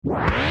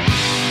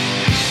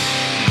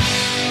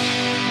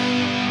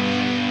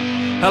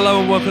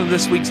Hello and welcome to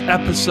this week's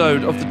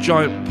episode of The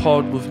Giant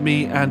Pod with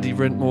me, Andy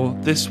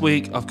Rintmore. This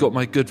week, I've got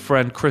my good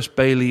friend Chris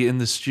Bailey in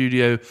the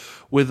studio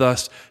with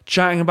us,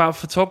 chatting about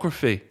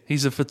photography.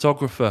 He's a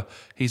photographer.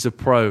 He's a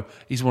pro.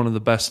 He's one of the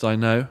best I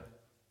know.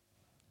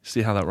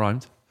 See how that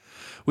rhymed?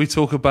 We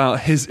talk about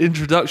his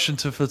introduction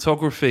to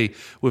photography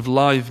with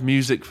live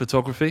music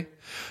photography.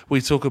 We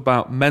talk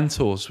about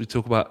mentors. We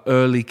talk about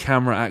early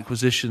camera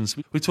acquisitions.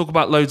 We talk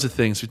about loads of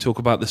things. We talk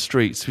about the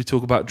streets. We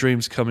talk about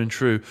dreams coming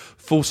true,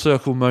 full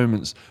circle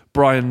moments,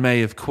 Brian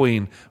May of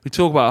Queen. We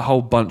talk about a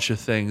whole bunch of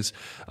things.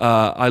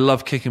 I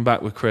love kicking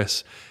back with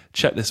Chris.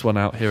 Check this one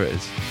out. Here it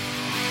is.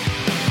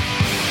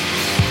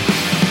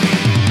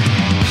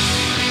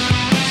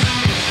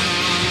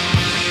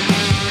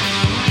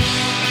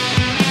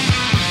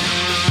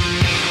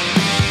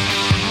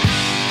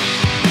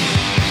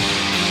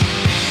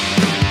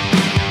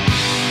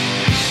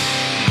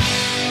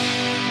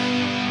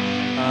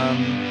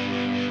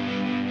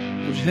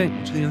 What do you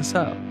think of the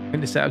setup? I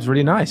think the setup's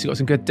really nice. You've got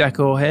some good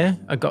decor here.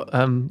 I got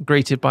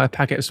greeted by a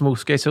packet of small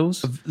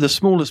Skittles. The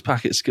smallest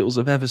packet of Skittles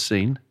I've ever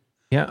seen.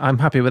 Yeah, I'm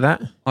happy with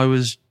that. I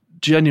was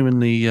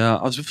genuinely,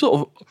 I was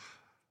sort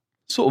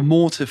of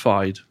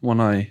mortified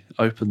when I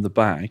opened the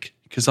bag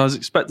because I was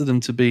expecting them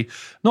to be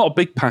not a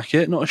big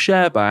packet, not a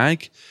share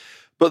bag,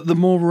 but the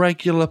more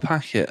regular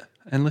packet.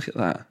 And look at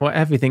that. Well,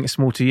 everything's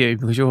small to you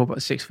because you're about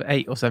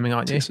 6'8" or something,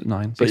 aren't you?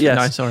 6'9".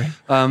 6'9",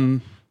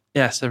 sorry.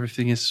 Yes,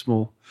 everything is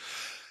small.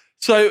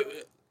 So,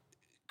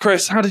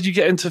 Chris, how did you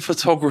get into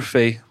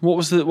photography? What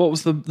was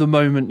the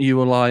moment you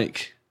were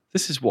like,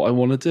 this is what I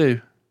want to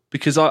do?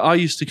 Because I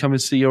used to come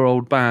and see your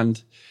old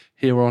band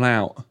Here On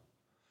Out.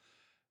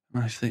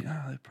 And I think,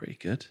 they're pretty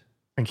good.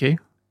 Thank you.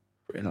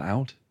 Pretty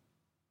loud.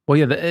 Well,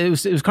 yeah, it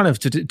was kind of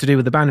to do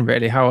with the band,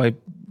 really, how I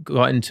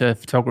got into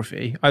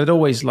photography. I'd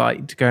always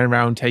liked going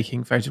around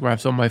taking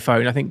photographs on my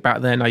phone. I think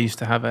back then I used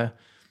to have a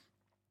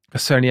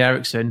Sony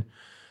Ericsson,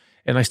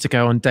 and I used to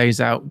go on days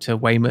out to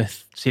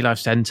Weymouth Sea Life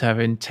Centre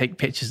and take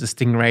pictures of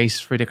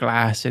stingrays through the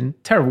glass, and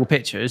terrible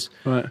pictures.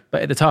 Right.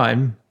 But at the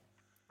time,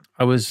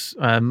 I was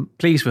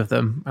pleased with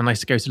them. And I used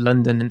to go to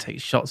London and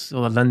take shots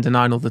of London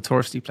Eye and all the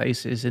touristy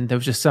places. And there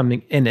was just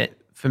something in it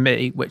for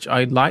me, which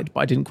I liked, but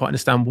I didn't quite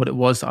understand what it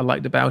was that I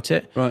liked about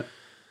it. Right.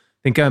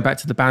 Then going back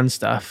to the band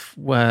stuff,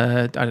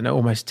 where, I don't know,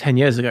 almost 10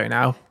 years ago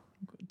now,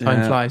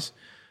 time flies,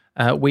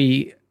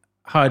 we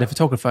hired a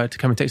photographer to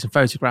come and take some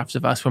photographs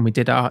of us when we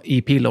did our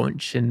EP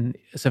launch. And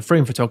it's a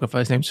Freedom photographer.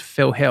 His name's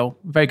Phil Hill.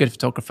 Very good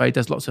photographer. He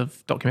does lots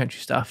of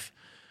documentary stuff.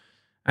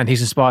 And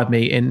he's inspired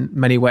me in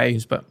many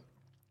ways. But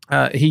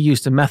he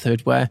used a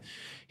method where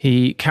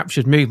he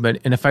captured movement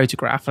in a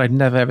photograph. And I'd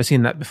never ever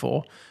seen that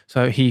before.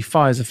 So he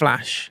fires a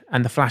flash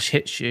and the flash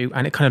hits you.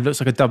 And it kind of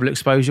looks like a double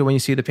exposure when you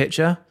see the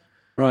picture.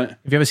 Right. Have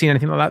you ever seen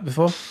anything like that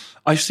before?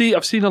 I've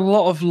seen a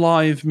lot of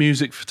live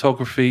music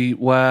photography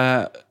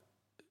where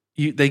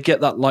they get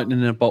that lightning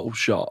in a bottle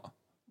shot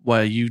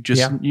where you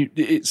just,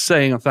 it's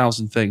saying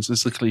 1,000 things.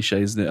 It's a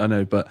cliche, isn't it? I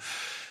know, but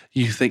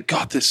you think,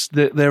 God, there's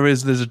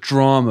a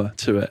drama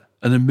to it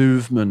and a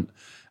movement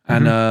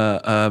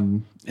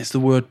and it's the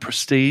word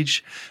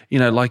prestige. You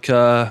know, like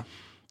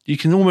you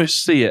can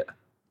almost see it.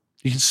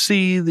 You can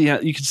see the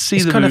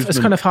movement. It's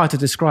kind of hard to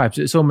describe.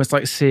 It's almost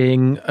like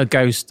seeing a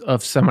ghost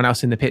of someone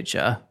else in the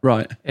picture.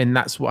 Right. And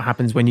that's what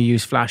happens when you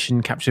use flash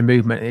and capture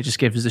movement. It just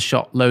gives the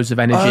shot loads of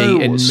energy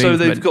and movement. So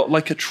they've got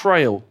like a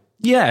trail.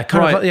 Yeah,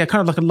 kind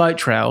of like a light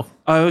trail.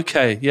 Oh,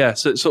 okay. Yeah.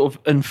 So it's sort of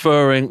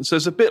inferring. So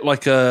it's a bit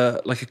like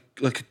a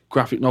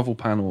graphic novel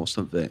panel or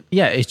something.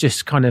 Yeah, it's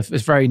just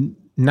it's very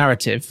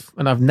narrative,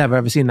 and I've never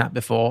ever seen that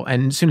before.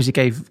 And as soon as he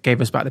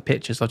gave us back the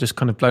pictures, I was just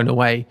kind of blown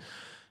away.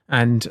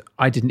 And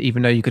I didn't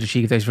even know you could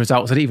achieve those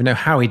results. I didn't even know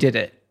how he did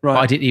it. Right.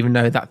 I didn't even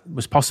know that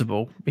was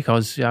possible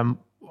because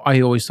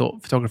I always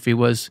thought photography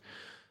was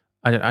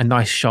a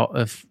nice shot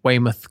of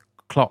Weymouth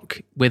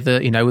clock with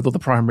with all the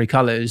primary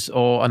colours,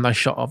 or a nice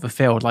shot of a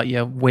field like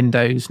your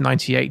Windows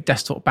 98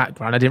 desktop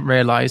background. I didn't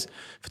realise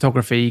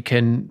photography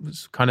can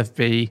kind of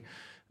be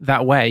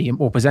that way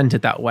or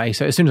presented that way.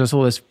 So as soon as I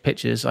saw those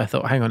pictures, I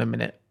thought, hang on a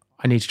minute,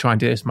 I need to try and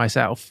do this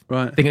myself.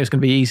 Right. I think it was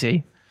going to be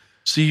easy.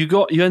 So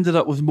you ended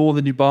up with more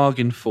than you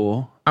bargained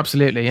for.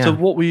 Absolutely, yeah. So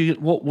what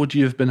would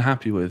you have been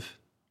happy with?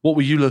 What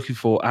were you looking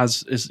for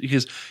as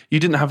because you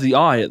didn't have the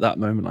eye at that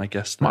moment, I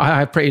guess. Then. I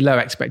had pretty low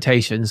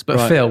expectations, but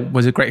right. Phil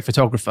was a great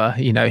photographer.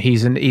 You know,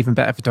 he's an even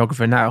better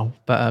photographer now.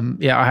 But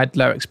I had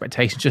low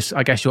expectations. Just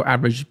I guess your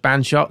average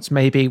band shots,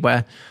 maybe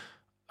where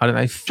I don't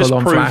know, full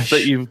on flash. Just proof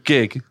that you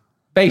gig.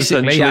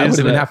 Basically, yeah, I would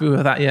have been happy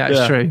with that. Yeah,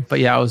 it's true.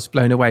 But I was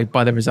blown away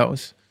by the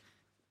results.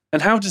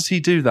 And how does he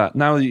do that?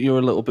 Now that you're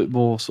a little bit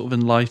more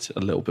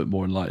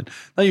enlightened.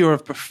 Now you're a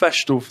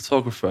professional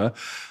photographer.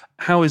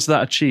 How is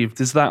that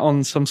achieved? Is that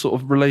on some sort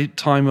of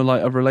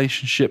a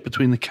relationship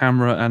between the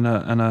camera and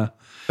a?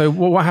 So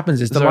what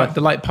happens is the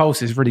light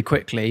pulses really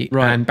quickly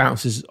and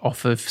bounces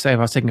off of. Say if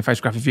I was taking a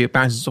photograph of you, it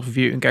bounces off of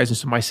you and goes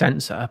into my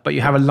sensor. But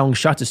you have a long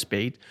shutter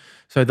speed,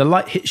 so the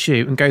light hits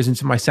you and goes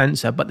into my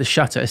sensor, but the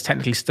shutter is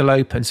technically still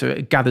open, so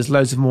it gathers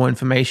loads of more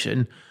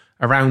information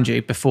around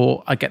you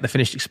before I get the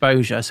finished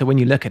exposure. So when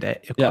you look at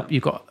it,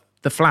 you've got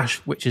the flash,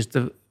 which is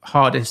the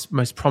hardest,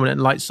 most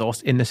prominent light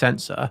source in the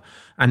sensor,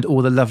 and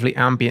all the lovely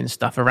ambient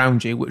stuff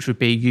around you, which would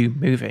be you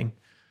moving.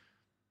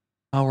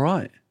 All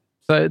right.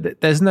 So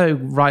there's no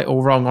right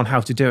or wrong on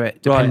how to do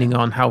it, depending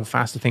on how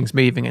fast the thing's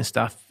moving and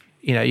stuff.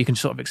 You can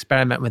sort of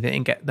experiment with it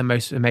and get the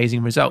most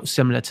amazing results,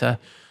 similar to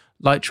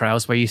light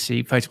trails where you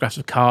see photographs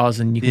of cars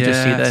and you can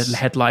just see the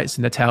headlights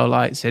and the tail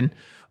lights,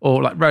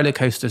 or like roller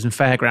coasters and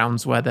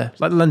fairgrounds where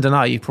like the London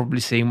Eye you've probably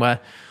seen, where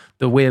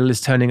the wheel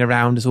is turning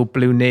around, it's all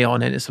blue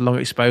neon and it's a long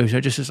exposure,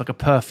 just as like a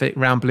perfect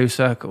round blue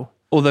circle.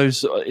 All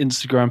those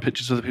Instagram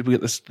pictures where the people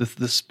get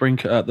the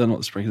sprinkler, they're not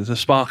the sprinklers, the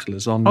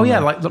sparklers on. Oh yeah,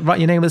 like write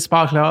your name with a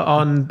sparkler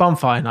on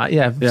bonfire night.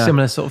 Yeah,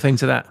 similar sort of thing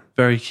to that.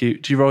 Very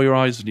cute. Do you roll your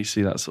eyes when you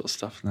see that sort of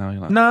stuff now?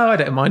 You're like, no, I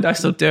don't mind. I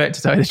still do it,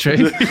 to tell you the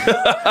truth.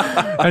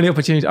 Only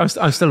opportunity.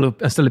 I'm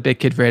still a big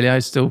kid, really. I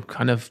still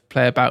kind of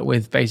play about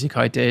with basic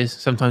ideas.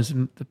 Sometimes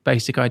the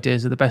basic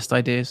ideas are the best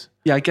ideas.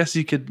 Yeah, I guess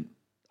you could.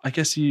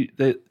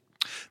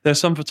 There are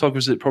some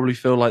photographers that probably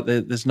feel like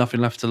there's nothing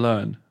left to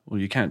learn, or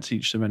you can't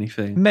teach them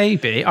anything.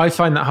 Maybe. I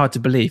find that hard to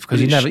believe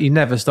because you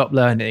never stop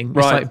learning. It's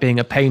like being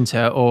a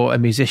painter or a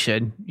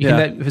musician.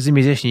 If as a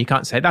musician, you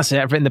can't say, that's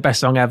it, I've written the best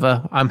song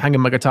ever, I'm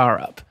hanging my guitar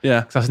up.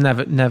 Yeah. That's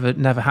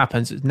never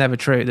happens. It's never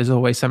true. There's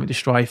always something to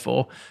strive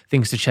for,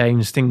 things to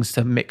change, things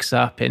to mix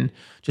up, and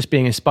just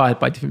being inspired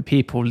by different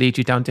people lead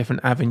you down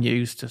different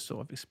avenues to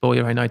sort of explore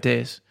your own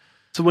ideas.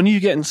 So when you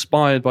get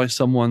inspired by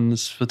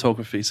someone's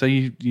photography, so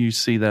you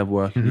see their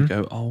work and you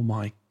go, oh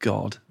my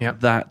God,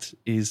 that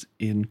is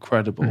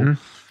incredible. Mm-hmm.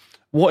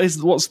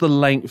 What's the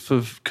length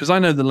of, because I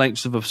know the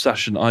lengths of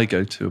obsession I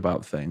go to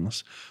about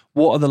things.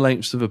 What are the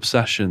lengths of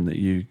obsession that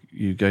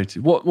you go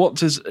to? What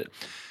does,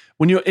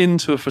 when you're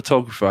into a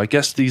photographer, I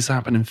guess these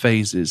happen in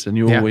phases, and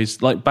you're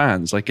always like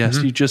bands, I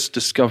guess, you just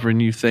discovering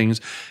new things,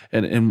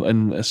 and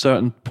in a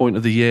certain point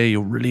of the year,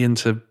 you're really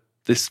into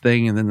this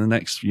thing, and then the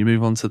next you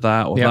move on to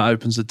that, or that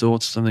opens the door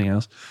to something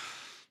else.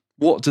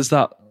 What does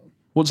that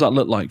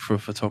look like for a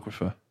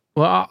photographer?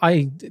 Well,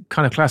 I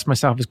kind of class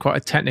myself as quite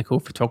a technical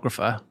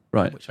photographer,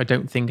 right? Which I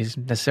don't think is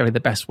necessarily the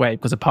best way,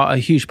 because a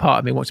huge part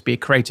of me wants to be a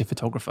creative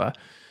photographer,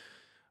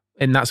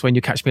 and that's when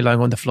you catch me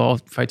lying on the floor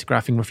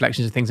photographing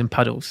reflections of things in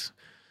puddles.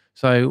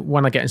 So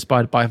when I get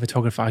inspired by a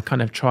photographer, I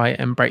kind of try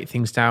and break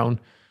things down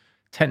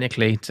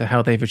technically to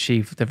how they've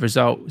achieved the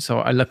result. So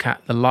I look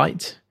at the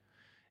light,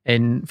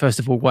 and first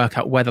of all, work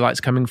out where the light's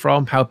coming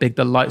from, how big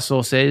the light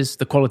source is,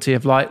 the quality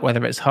of light,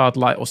 whether it's hard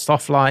light or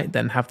soft light.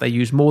 Then have they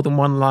used more than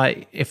one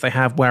light? If they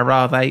have, where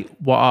are they?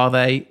 What are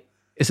they?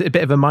 It's a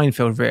bit of a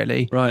minefield,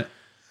 really. Right.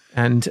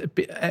 And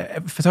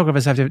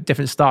photographers have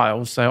different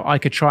styles. So I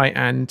could try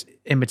and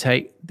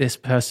imitate this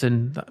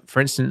person,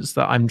 for instance,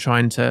 that I'm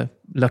trying to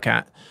look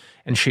at,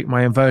 and shoot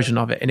my own version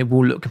of it. And it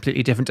will look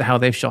completely different to how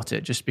they've shot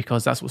it, just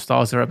because that's what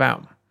styles are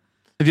about.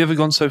 Have you ever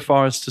gone so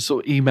far as to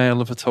sort of email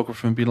a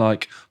photographer and be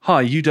like, hi,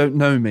 you don't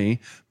know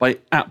me,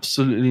 but I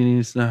absolutely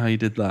need to know how you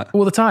did that?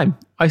 All the time.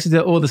 I used to do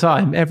it all the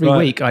time. Every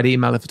week I'd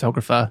email a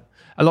photographer.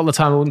 A lot of the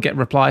time I wouldn't get a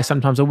reply.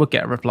 Sometimes I would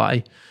get a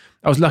reply.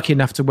 I was lucky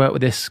enough to work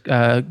with this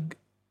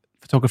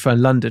photographer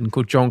in London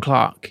called John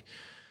Clark.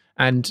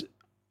 And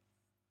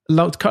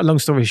to cut a long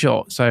story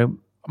short, so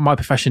my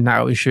profession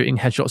now is shooting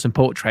headshots and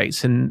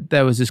portraits. And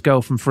there was this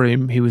girl from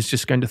Frome who was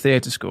just going to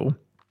theatre school,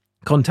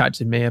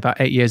 contacted me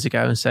about 8 years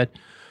ago and said,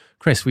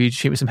 Chris, will you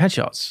shoot me some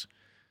headshots?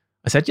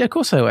 I said, yeah, of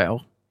course I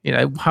will.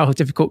 How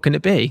difficult can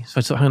it be? So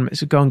I thought, hang on a minute,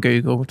 so go on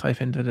Google,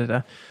 type in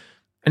da-da-da.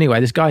 Anyway,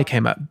 this guy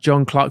came up,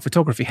 John Clark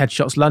Photography,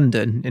 Headshots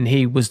London, and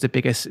he was the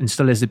biggest, and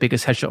still is the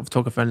biggest headshot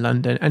photographer in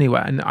London.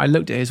 Anyway, and I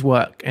looked at his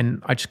work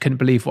and I just couldn't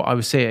believe what I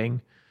was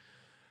seeing.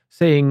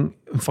 Seeing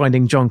and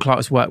finding John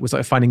Clark's work was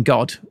like finding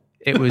God.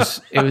 It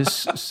was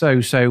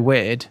so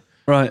weird.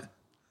 Right.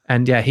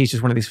 And yeah, he's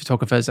just one of these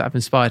photographers that have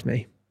inspired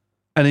me.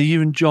 And are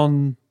you and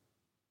John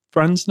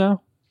friends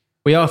now?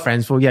 We are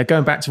friends. Well, yeah,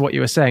 going back to what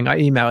you were saying, I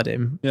emailed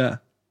him. Yeah.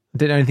 I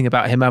didn't know anything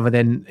about him other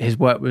than his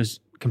work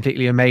was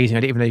completely amazing. I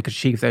didn't even know you could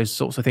achieve those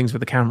sorts of things with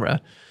the camera.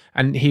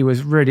 And he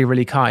was really,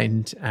 really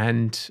kind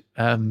and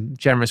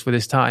generous with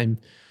his time.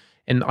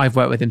 And I've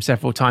worked with him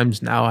several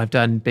times now. I've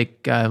done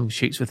big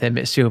shoots with him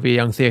at Sylvia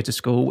Young Theatre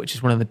School, which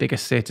is one of the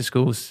biggest theatre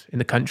schools in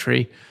the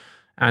country.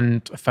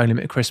 And I phone him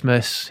at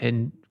Christmas,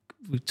 and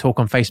we talk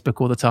on Facebook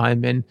all the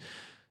time. And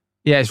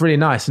yeah, it's really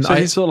nice. And so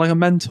he's sort of like a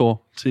mentor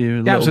to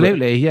you. Yeah,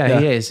 absolutely.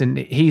 Yeah, he is. And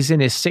he's in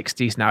his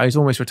 60s now. He's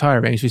almost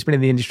retiring. So he's been in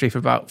the industry for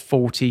about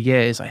 40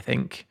 years, I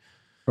think.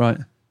 Right.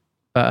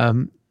 But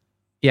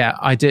yeah,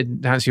 I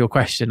did, to answer your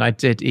question, I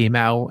did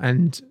email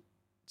and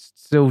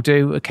still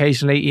do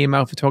occasionally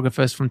email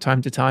photographers from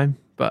time to time.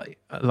 But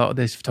a lot of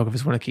these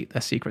photographers want to keep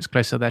their secrets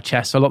close to their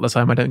chest. So a lot of the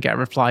time I don't get a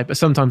reply, but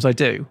sometimes I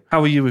do.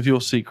 How are you with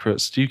your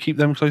secrets? Do you keep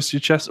them close to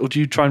your chest, or do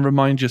you try and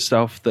remind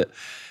yourself that,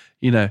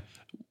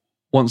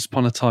 once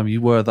upon a time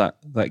you were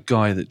that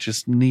guy that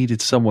just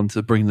needed someone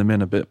to bring them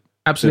in a bit?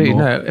 Absolutely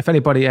no. If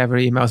anybody ever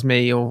emails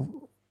me or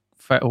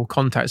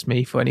contacts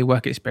me for any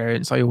work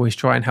experience, I always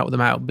try and help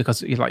them out,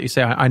 because like you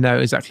say, I know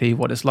exactly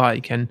what it's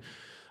like. And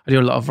I do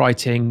a lot of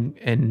writing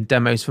and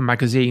demos for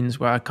magazines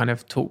where I kind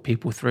of talk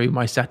people through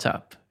my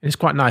setup it's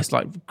quite nice,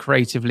 like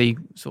creatively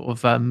sort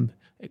of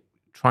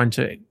trying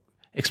to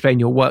explain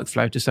your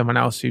workflow to someone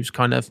else who's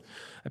kind of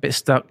a bit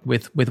stuck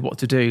with what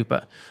to do.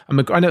 But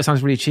I know it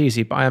sounds really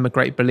cheesy, but I am a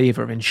great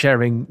believer in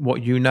sharing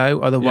what you know.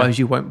 Otherwise,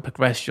 you won't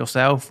progress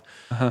yourself.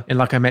 And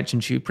like I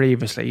mentioned to you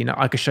previously, you know,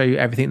 I could show you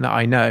everything that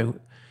I know,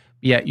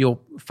 yet your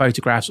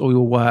photographs or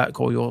your work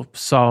or your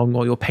song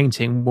or your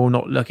painting will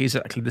not look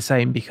exactly the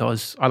same,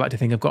 because I like to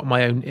think I've got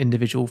my own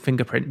individual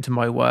fingerprint to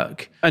my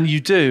work. And you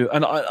do.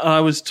 And I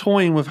was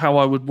toying with how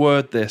I would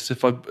word this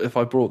if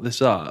I brought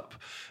this up,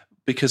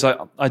 because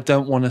I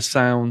don't want to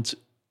sound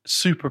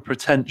super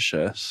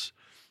pretentious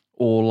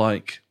or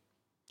like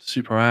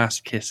super ass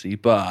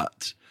kissy,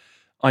 but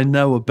I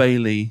know a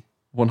Bailey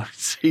when I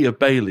see a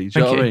Bailey. Do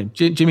you know what I mean?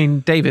 Do you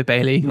mean David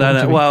Bailey?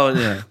 No. Well,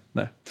 yeah,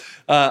 no.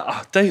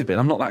 David Bailey.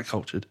 I'm not that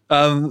cultured.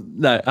 No.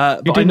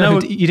 But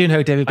you do know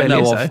who David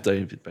Bailey is, though? I know of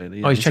David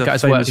Bailey. Oh, you check out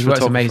his work. His work's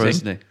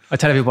amazing. I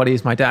tell everybody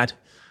he's my dad.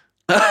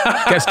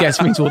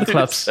 Gets me to all the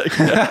clubs.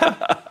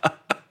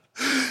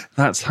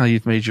 That's how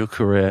you've made your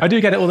career. I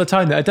do get it all the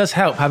time, though. It does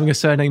help having a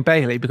surname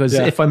Bailey, because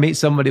if I meet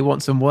somebody who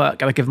wants some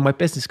work and I give them my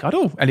business card,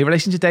 any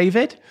relation to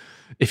David?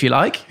 If you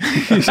like.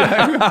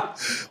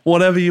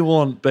 Whatever you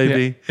want,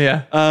 baby.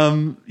 Yeah.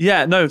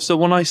 No, so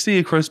when I see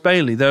a Chris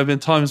Bailey, there have been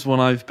times when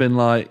I've been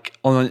like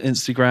on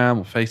Instagram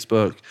or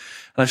Facebook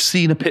and I've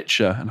seen a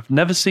picture and I've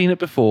never seen it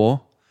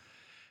before.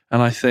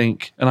 And I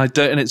think, and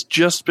it's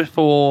just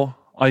before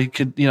I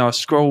could, I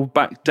scroll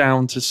back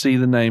down to see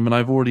the name, and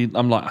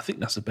I'm like, I think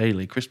that's a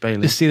Bailey, Chris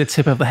Bailey. Just see the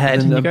tip of the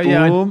head, and then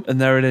boom,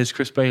 and there it is,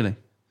 Chris Bailey.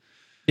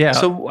 Yeah.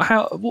 So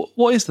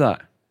what is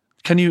that?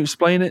 Can you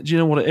explain it? Do you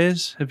know what it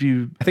is? I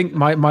think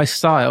my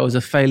style is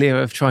a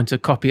failure of trying to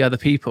copy other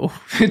people,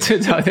 to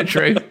tell the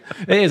truth.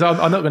 It is.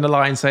 I'm not going to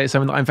lie and say it's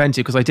something that I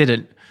invented, because I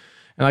didn't.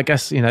 And I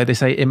guess, they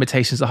say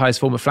imitation is the highest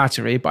form of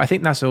flattery, but I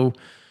think that's all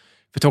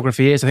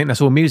photography is. I think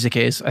that's all music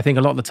is. I think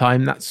a lot of the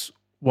time that's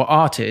what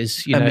art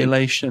is.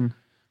 Emulation.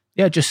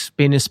 Yeah, just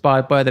being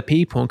inspired by other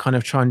people and kind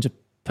of trying to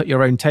put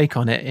your own take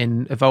on it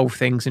and evolve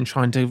things and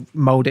trying to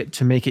mold it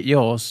to make it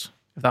yours,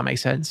 if that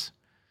makes sense.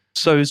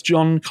 So is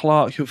John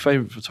Clark your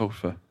favourite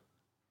photographer?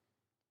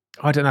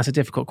 I don't know. That's a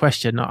difficult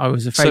question. I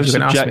was afraid you were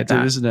going to ask me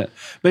that. Isn't it?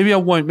 Maybe I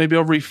won't. Maybe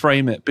I'll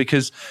reframe it,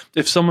 because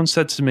if someone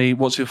said to me,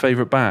 what's your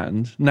favourite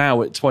band?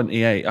 Now at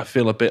 28, I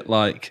feel a bit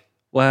like,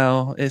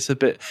 well, it's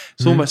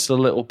almost a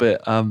little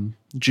bit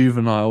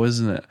juvenile,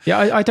 isn't it?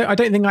 Yeah, I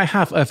don't think I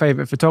have a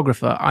favourite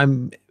photographer.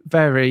 I'm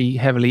very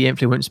heavily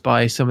influenced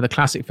by some of the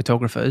classic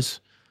photographers,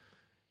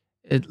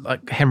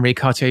 like Henri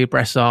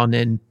Cartier-Bresson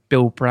and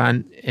Bill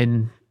Brandt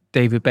and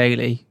David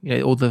Bailey,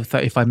 all the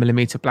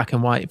 35mm black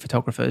and white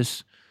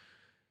photographers.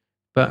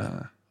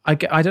 But I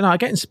don't know, I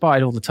get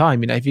inspired all the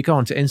time. If you go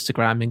onto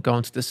Instagram and go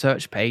onto the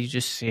search page, you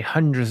just see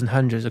hundreds and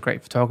hundreds of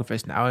great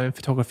photographers now, and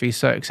photography is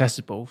so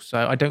accessible.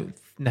 So I don't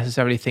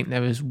necessarily think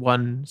there is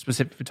one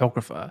specific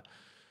photographer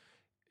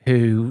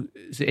who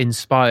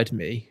inspired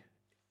me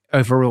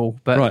overall,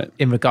 but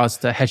in regards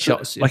to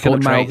headshots, like an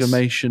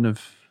amalgamation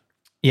of...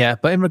 Yeah,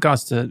 but in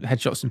regards to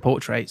headshots and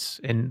portraits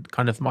in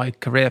kind of my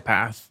career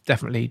path,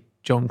 definitely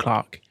John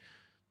Clark.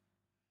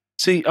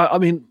 See, I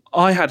mean,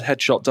 I had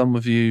headshot done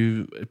with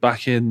you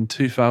back in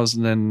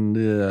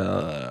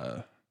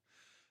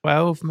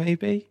 2012,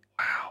 maybe.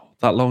 Wow,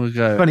 that long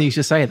ago. Funny you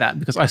should say that,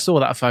 because I saw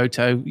that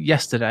photo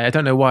yesterday. I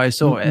don't know why I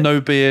saw it. No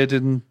beard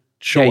and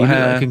short hair.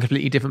 Look like a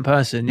completely different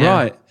person. Yeah.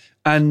 Right.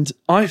 And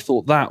I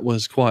thought that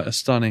was quite a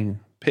stunning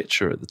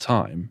picture at the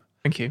time.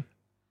 Thank you.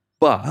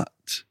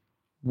 But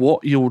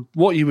what you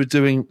were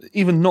doing,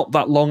 even not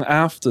that long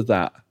after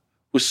that,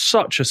 was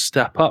such a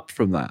step up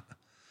from that.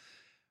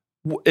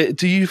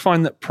 Do you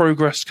find that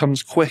progress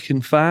comes quick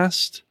and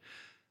fast?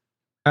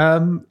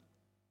 Or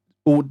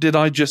did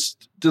I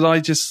just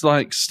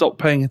like stop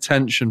paying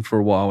attention for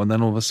a while, and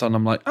then all of a sudden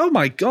I'm like, oh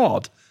my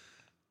God.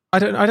 I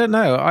don't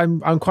know.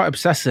 I'm quite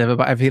obsessive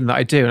about everything that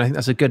I do, and I think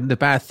that's a good and a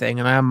bad thing.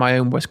 And I am my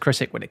own worst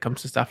critic when it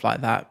comes to stuff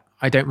like that.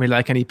 I don't really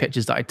like any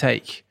pictures that I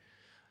take.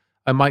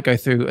 I might go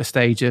through a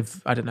stage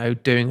of, I don't know,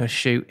 doing a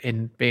shoot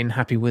and being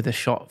happy with a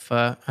shot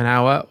for an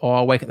hour, or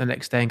I'll wake up the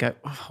next day and go,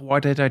 oh, why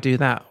did I do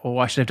that?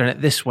 Or I should have done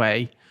it this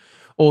way.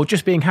 Or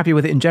just being happy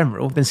with it in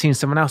general, then seeing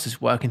someone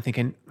else's work and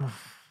thinking, oh,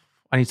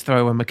 I need to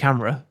throw away my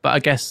camera. But I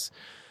guess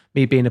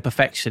me being a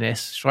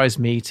perfectionist drives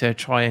me to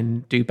try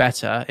and do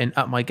better and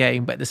up my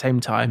game. But at the same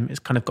time, it's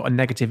kind of got a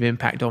negative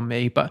impact on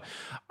me. But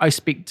I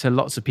speak to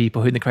lots of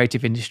people who in the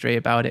creative industry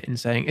about it and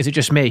saying, is it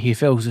just me who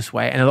feels this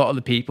way? And a lot of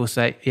the people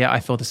say, yeah,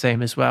 I feel the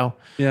same as well.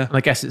 Yeah. And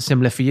I guess it's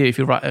similar for you. If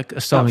you write a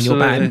song in your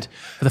band,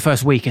 for the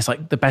first week, it's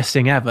like the best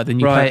thing ever. Then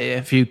you play it at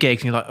a few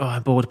gigs and you're like, oh,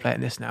 I'm bored of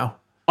playing this now.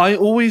 I'm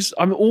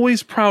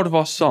always proud of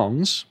our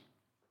songs.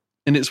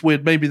 And it's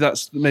weird. Maybe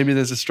there's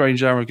a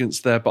strange arrogance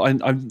there,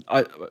 but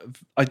I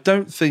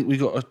don't think we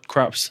got a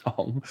crap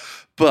song.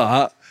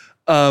 But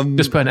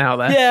just putting it out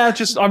there. Yeah,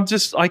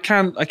 I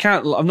can't.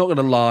 I'm not going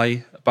to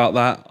lie about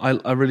that.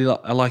 I really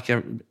like.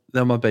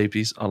 They're my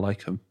babies. I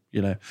like them.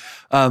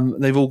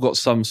 They've all got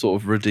some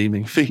sort of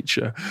redeeming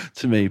feature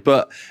to me.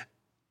 But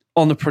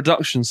on the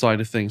production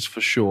side of things,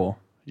 for sure,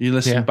 You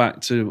listen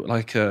back to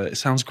like it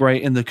sounds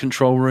great in the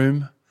control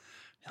room.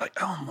 You're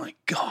like, oh my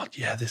God,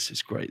 yeah, this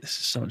is great. This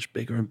is so much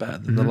bigger and better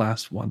than the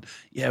last one.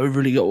 Yeah, we've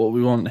really got what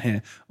we want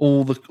here.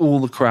 All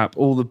the crap,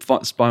 all the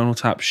Spinal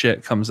Tap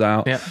shit comes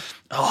out. Yeah.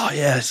 Oh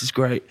yeah, this is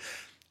great.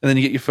 And then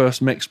you get your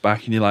first mix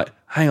back and you're like,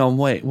 hang on,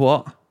 wait,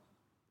 what?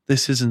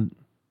 This isn't...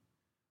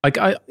 Like,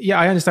 I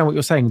understand what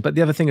you're saying, but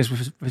the other thing is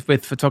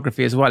with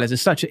photography as well, is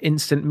it's such an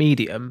instant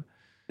medium.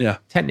 Yeah.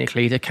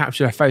 Technically, to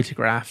capture a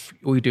photograph,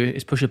 all you do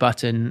is push a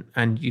button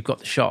and you've got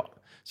the shot.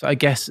 So I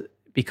guess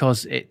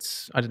because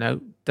it's, I don't know,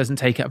 doesn't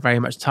take up very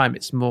much time,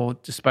 it's more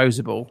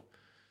disposable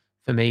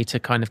for me to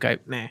kind of go,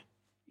 nah.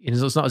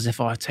 It's not as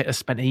if I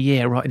spent a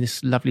year writing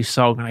this lovely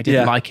song and I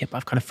didn't like it, but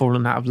I've kind of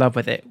fallen out of love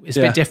with it. It's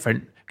a bit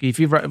different. If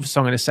you wrote a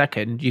song in a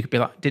second, you could be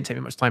like, didn't take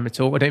me much time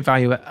at all. I don't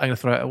value it. I'm going to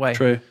throw it away.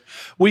 True.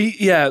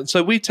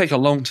 So we take a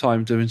long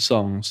time doing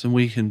songs, and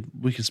we can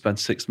spend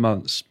 6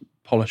 months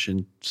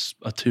polishing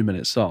a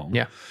 2-minute song.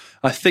 Yeah.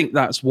 I think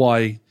that's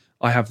why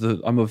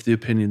I'm of the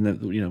opinion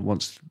that, you know,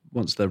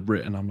 once they're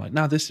written, I'm like,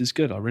 no, this is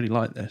good. I really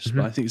like this.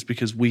 But I think it's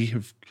because we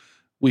have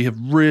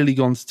really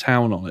gone to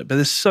town on it. But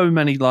there's so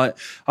many, like,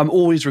 I'm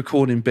always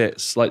recording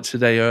bits. Like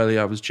today earlier,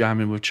 I was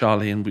jamming with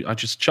Charlie, and I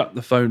just chucked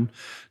the phone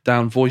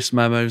down, voice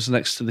memos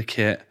next to the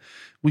kit.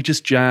 We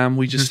just jam,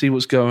 we just see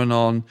what's going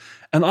on.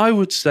 And I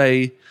would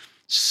say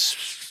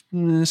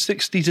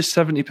 60 to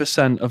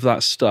 70% of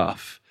that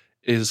stuff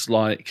is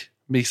like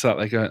me sat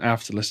there going,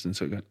 after listening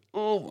to it, going,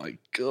 oh my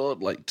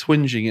God, like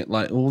twinging it,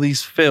 like all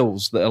these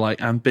fills that are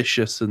like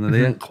ambitious and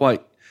they don't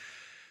quite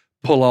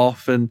pull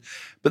off.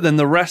 But then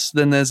the rest,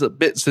 then there's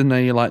bits in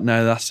there you're like,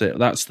 no, that's it.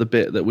 That's the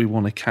bit that we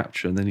want to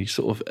capture. And then you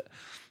sort of,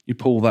 you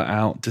pull that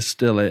out,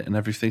 distill it and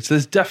everything. So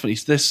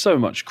there's so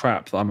much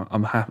crap that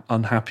I'm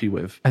unhappy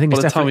with. I think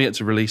by the time we get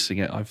to releasing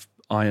it, I've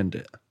ironed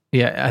it.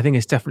 Yeah, I think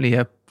it's definitely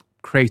a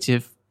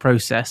creative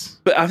process.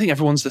 But I think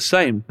everyone's the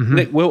same.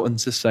 Nick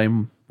Wilton's the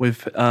same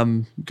with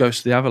Ghost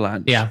of the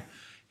Avalanche. Yeah.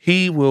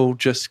 He will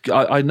just,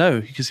 I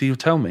know, because he'll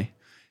tell me.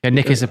 Yeah,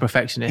 Nick is a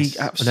perfectionist. He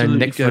absolutely I've known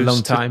Nick for a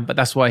long time, but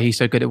that's why he's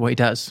so good at what he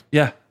does.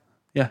 Yeah.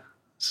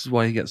 This is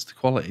why he gets the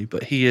quality.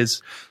 But he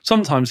is,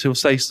 sometimes he'll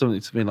say something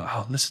to me like,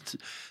 oh, listen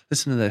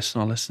to this,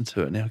 and I'll listen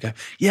to it, and he'll go,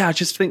 yeah, I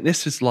just think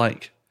this is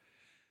like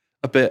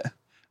a bit,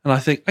 and I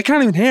think, I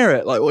can't even hear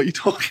it, like what you're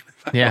talking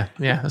about. Yeah,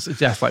 that's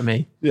just like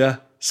me. Yeah.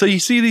 So you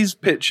see these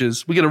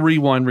pictures, we're going to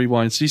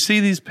rewind. So you see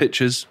these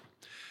pictures,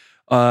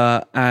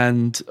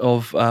 and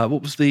of,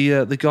 what was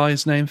the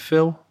guy's name,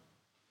 Phil?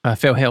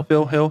 Phil Hill.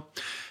 Phil Hill.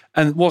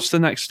 And what's the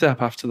next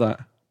step after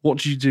that? What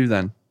did you do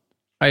then?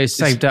 I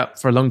saved up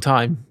for a long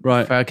time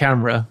for a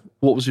camera.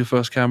 What was your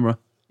first camera?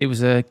 It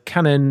was a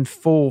Canon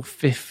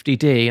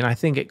 450D, and I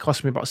think it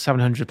cost me about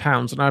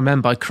 £700. And I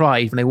remember I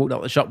cried when they walked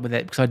out the shop with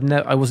it because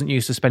I wasn't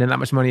used to spending that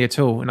much money at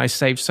all, and I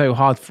saved so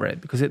hard for it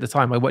because at the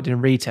time I worked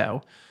in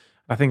retail.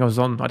 I think I was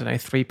on, I don't know,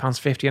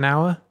 £3.50 an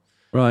hour.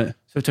 Right.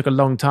 So it took a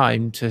long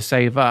time to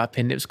save up,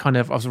 and it was kind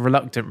of, I was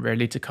reluctant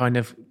really to kind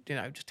of, you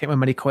know, just take my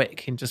money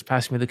quick and just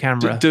pass me the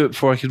camera. Do it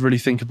before I could really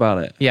think about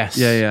it. Yes.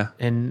 Yeah.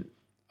 And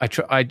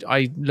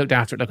I looked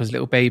after it like I was a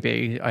little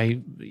baby.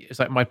 It's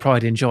like my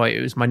pride and joy.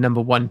 It was my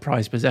number one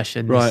prized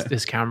possession,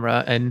 this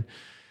camera. And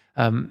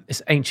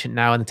it's ancient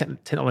now, and the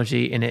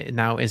technology in it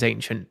now is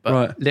ancient.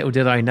 But little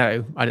did I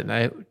know, I don't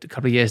know, a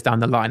couple of years down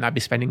the line, I'd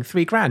be spending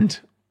 $3,000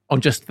 on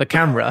just the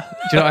camera.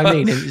 Do you know what I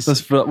mean?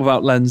 That's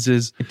without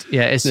lenses.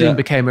 It soon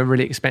became a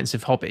really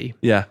expensive hobby.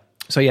 Yeah.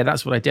 So yeah,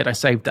 that's what I did. I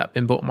saved up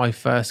and bought my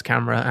first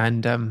camera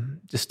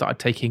and just started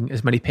taking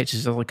as many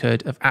pictures as I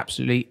could of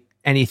absolutely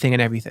anything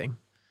and everything.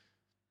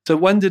 So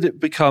when did it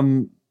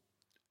become,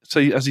 so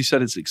as you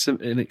said, it's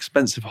an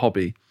expensive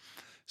hobby.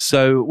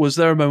 So was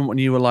there a moment when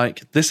you were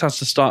like, this has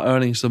to start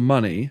earning some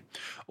money?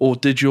 Or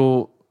did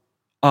your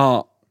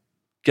art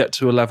get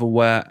to a level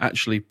where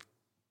actually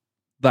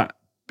that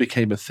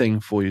became a thing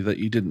for you that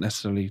you didn't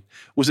necessarily,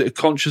 was it a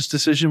conscious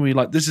decision where you're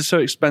like, this is so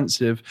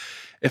expensive,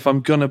 if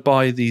I'm going to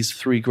buy these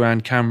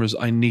 $3,000 cameras,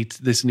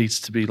 this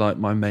needs to be like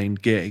my main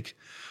gig?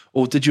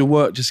 Or did your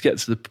work just get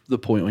to the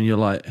point when you're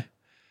like,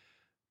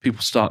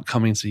 people start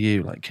coming to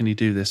you like, can you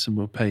do this and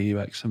we'll pay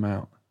you X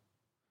amount?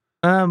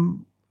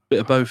 Bit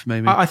of both,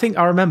 maybe. I think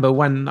I remember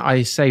when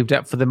I saved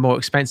up for the more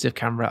expensive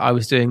camera, I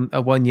was doing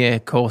a 1-year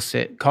course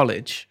at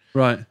college.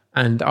 Right.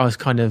 And I was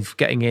kind of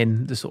getting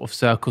in the sort of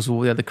circles with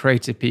all the other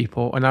creative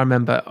people. And I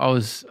remember I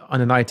was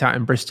on a night out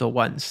in Bristol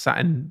once, sat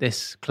in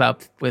this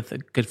club with a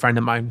good friend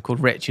of mine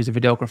called Rich, who's a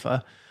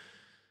videographer.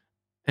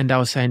 And I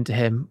was saying to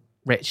him,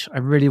 Rich, I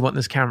really want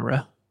this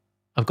camera.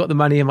 I've got the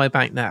money in my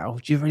bank now.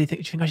 Do you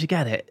think I should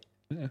get it?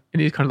 Yeah. And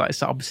he was kind of like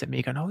sat opposite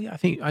me going, oh yeah,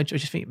 I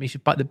just think you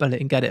should bite the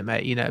bullet and get it,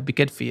 mate. You know, it'd be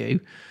good for you.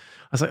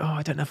 I was like, oh,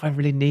 I don't know if I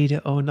really need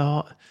it or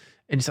not.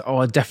 And he said, oh,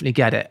 I'll definitely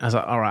get it. And I was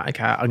like, all right,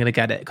 okay, I'm going to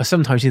get it. Because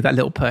sometimes you need that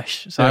little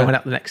push. So I went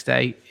up the next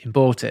day and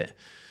bought it.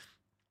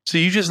 So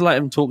you just let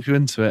him talk you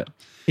into it?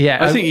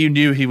 Yeah. I think you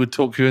knew he would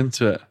talk you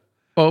into it.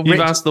 Well, You've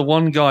asked the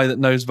one guy that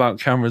knows about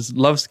cameras,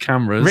 loves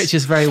cameras. Rich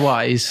is very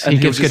wise. He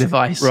gives good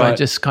advice. Right. So I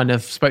just kind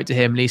of spoke to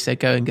him and he said,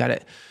 go and get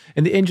it.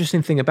 And the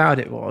interesting thing about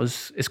it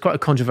was, it's quite a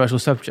controversial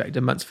subject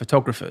amongst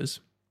photographers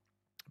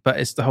but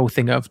it's the whole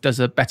thing of, does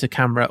a better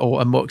camera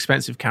or a more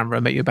expensive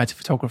camera make you a better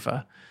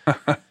photographer?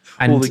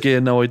 All the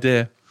gear, no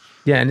idea.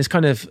 Yeah, and it's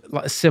kind of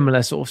like a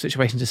similar sort of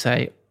situation to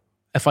say,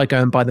 if I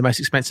go and buy the most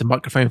expensive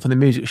microphone from the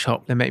music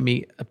shop, they make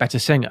me a better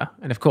singer.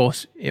 And of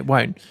course, it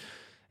won't.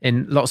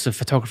 And lots of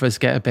photographers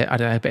get a bit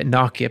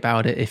narky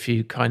about it if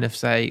you kind of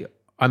say,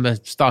 I'm a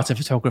starter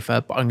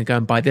photographer, but I'm going to go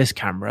and buy this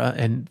camera.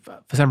 And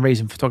for some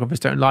reason, photographers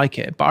don't like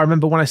it. But I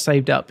remember when I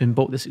saved up and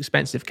bought this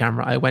expensive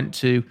camera, I went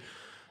to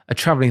a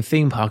traveling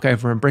theme park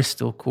over in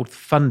Bristol called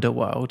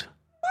Thunderworld.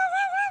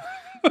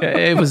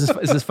 It was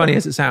as funny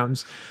as it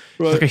sounds.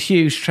 Right. It's like a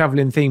huge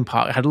traveling theme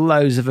park. It had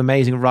loads of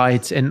amazing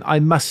rides. And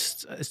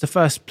it's the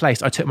first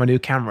place I took my new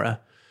camera.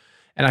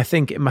 And I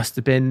think it must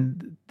have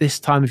been this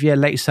time of year,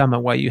 late summer,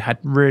 where you had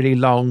really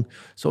long,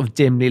 sort of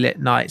dimly lit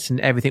nights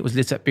and everything was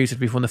lit up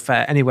beautifully from the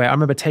fair. Anyway, I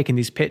remember taking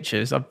these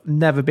pictures. I've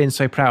never been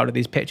so proud of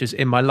these pictures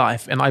in my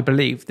life. And I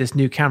believe this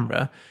new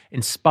camera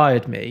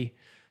inspired me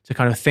to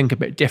kind of think a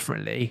bit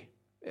differently.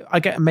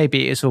 I get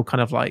maybe it's all kind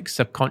of like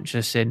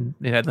subconscious in,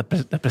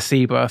 the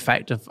placebo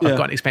effect of I've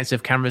got an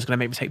expensive camera, it's going to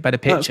make me take better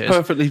pictures. That's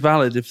perfectly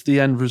valid if the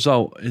end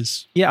result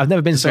is... Yeah, I've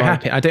never been so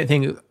happy. I don't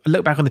think... I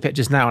look back on the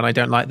pictures now and I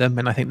don't like them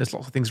and I think there's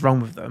lots of things wrong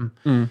with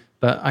them.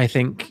 But I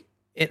think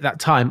at that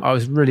time I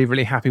was really,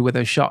 really happy with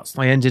those shots.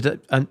 I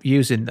ended up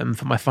using them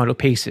for my final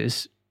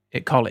pieces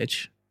at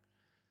college.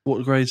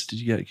 What grades did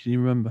you get? Can you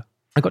remember?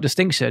 I got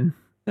distinction.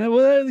 Yeah,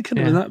 well, they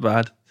couldn't have been that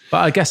bad. But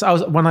I guess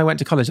when I went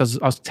to college, I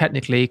was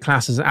technically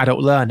classed as an adult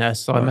learner,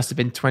 so I must have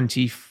been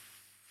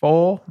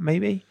 24,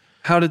 maybe.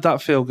 How did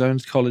that feel going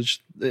to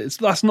college?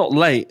 That's not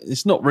late.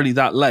 It's not really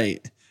that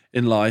late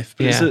in life,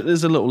 but it's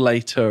a little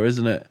later,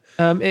 isn't it?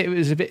 It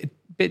was a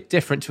bit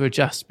different to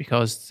adjust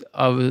because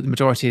the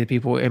majority of the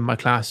people in my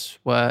class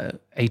were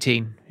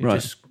 18 who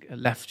just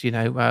left,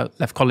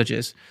 left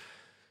colleges.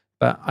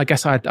 But I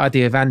guess I had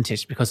the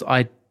advantage because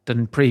I'd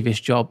done previous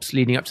jobs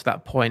leading up to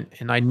that point,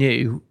 and I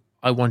knew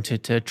I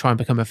wanted to try and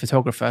become a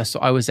photographer, so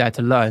I was there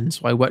to learn.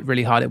 So I worked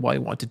really hard at what I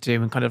wanted to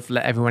do and kind of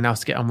let everyone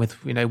else get on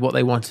with, what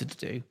they wanted to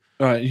do.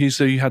 Right.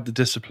 So you had the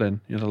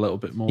discipline. You had a little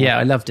bit more. Yeah,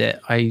 I loved it.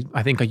 I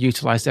think I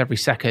utilised every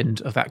second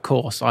of that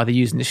course, either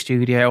using the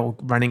studio or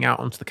running out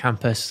onto the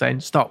campus saying,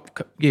 stop,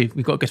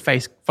 we've got a good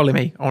face, follow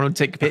me. I want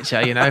to take a picture,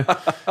 and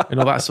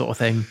all that sort of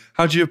thing.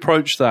 How do you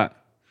approach that?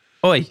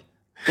 Oi,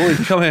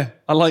 come here.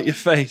 I like your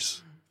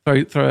face.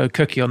 Throw a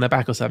cookie on their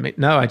back or something.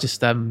 No,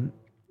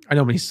 I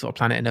normally sort of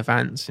plan it in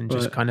advance and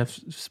just kind of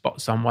spot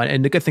someone.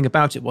 And the good thing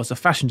about it was the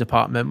fashion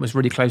department was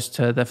really close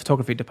to the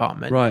photography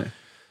department. Right.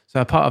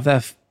 So a part of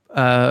their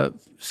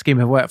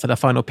scheme of work for their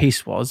final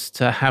piece was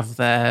to have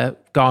their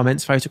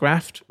garments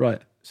photographed.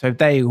 Right. So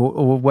they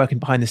were working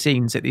behind the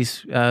scenes at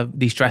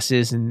these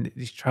dresses and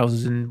these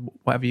trousers and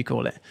whatever you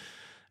call it.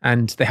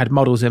 And they had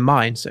models in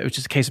mind. So it was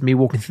just a case of me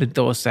walking through the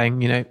doors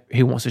saying,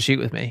 who wants to shoot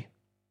with me?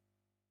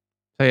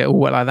 So yeah, it all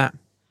went like that.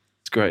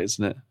 It's great,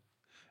 isn't it?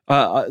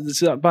 Is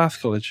that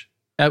Bath College?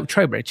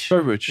 Trowbridge.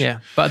 Trowbridge. Yeah.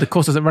 But the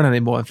course doesn't run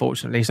anymore,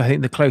 unfortunately. So I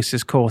think the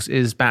closest course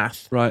is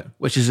Bath. Right.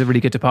 Which is a really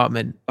good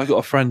department. I got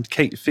a friend,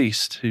 Kate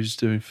Feast, who's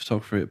doing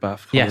photography at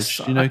Bath College. Yes.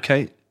 Do you know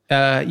Kate?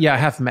 Yeah, I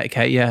have met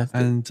Kate, yeah.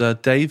 And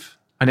Dave?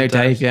 I know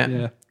Dave,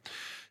 yeah.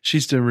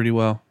 She's doing really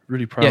well.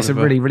 Really proud of her. Yeah, it's a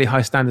really, really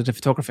high standard of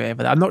photography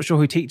over there. I'm not sure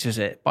who teaches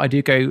it, but I do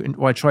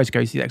I try to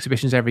go to the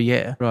exhibitions every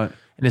year. Right.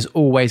 And there's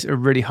always a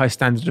really high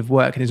standard of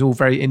work, and it's all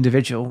very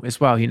individual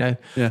as well, Yeah.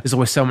 There's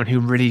always someone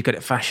who's really good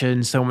at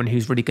fashion, someone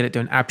who's really good at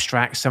doing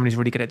abstracts, someone who's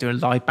really good at doing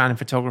live band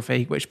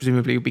photography, which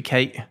presumably would be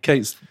Kate.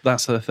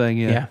 That's her thing,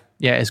 yeah.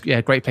 Yeah, it's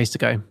a great place to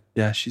go.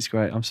 Yeah, she's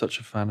great. I'm such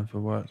a fan of her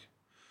work.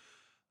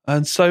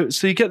 And so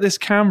you get this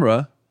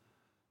camera,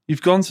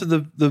 you've gone to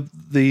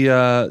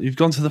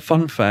the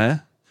fun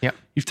fair. Yep.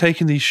 You've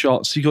taken these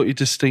shots, you got your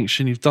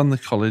distinction, you've done the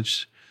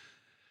college.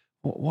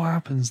 What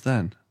happens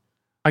then?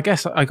 I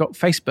guess I got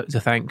Facebook to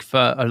thank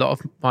for a lot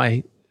of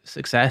my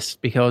success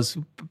because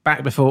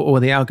back before all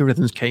the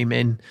algorithms came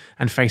in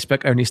and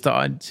Facebook only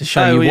started to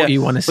show you what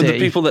you want to see. But the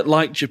people that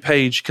liked your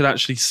page could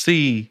actually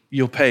see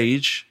your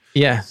page.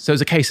 Yeah. So it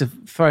was a case of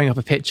throwing up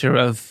a picture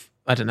of,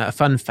 I don't know, a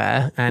fun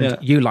fair and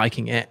you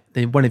liking it,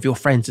 then one of your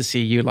friends to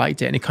see you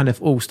liked it, and it kind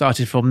of all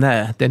started from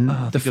there. Then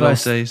the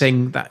first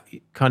thing that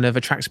kind of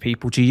attracts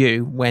people to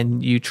you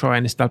when you try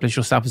and establish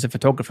yourself as a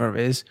photographer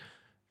is,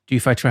 do you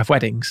photograph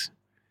weddings?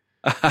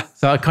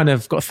 So I kind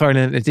of got thrown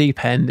in at the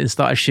deep end and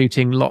started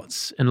shooting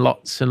lots and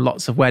lots and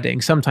lots of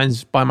weddings,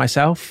 sometimes by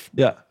myself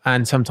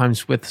and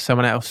sometimes with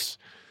someone else.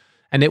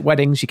 And at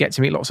weddings, you get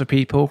to meet lots of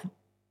people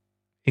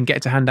and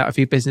get to hand out a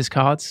few business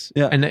cards.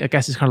 Yeah. And I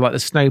guess it's kind of like the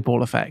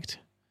snowball effect.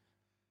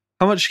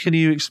 How much can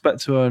you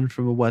expect to earn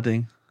from a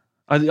wedding?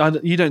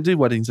 You don't do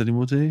weddings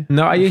anymore, do you?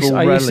 No, I used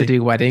to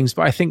do weddings,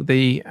 but I think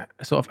the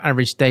sort of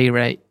average day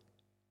rate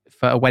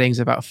for a wedding is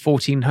about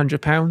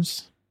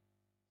 £1,400.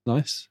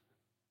 Nice.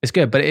 It's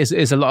good, but it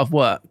is a lot of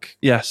work.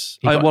 Yes.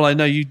 I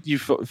know you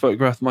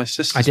photographed my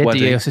sister's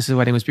wedding. Your sister's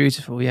wedding was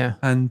beautiful, yeah.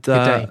 And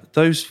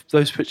those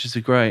pictures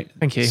are great.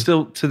 Thank you.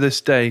 Still to this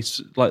day,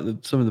 like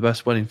some of the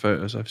best wedding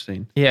photos I've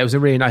seen. Yeah, it was a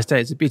really nice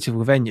day. It's a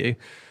beautiful venue.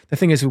 The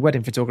thing is with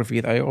wedding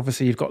photography, though,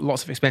 obviously you've got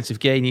lots of expensive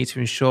gear you need to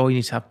insure. You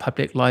need to have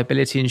public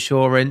liability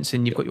insurance,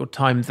 and you've got your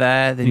time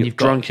there. Then you've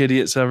got drunk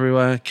idiots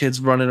everywhere, kids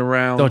running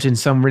around, dodging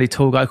some really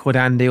tall guy called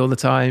Andy all the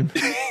time.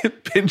 I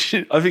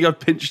think I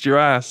pinched your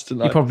ass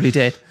tonight. You probably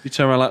did. You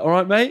turn around like, all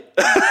right, mate.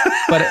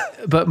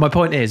 But my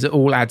point is, it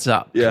all adds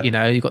up. Yeah. You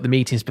know, you've got the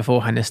meetings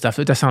beforehand and stuff.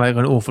 It does sound like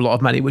an awful lot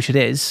of money, which it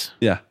is.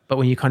 Yeah. But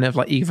when you kind of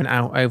like even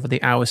out over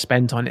the hours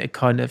spent on it, it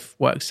kind of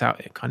works out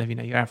at kind of,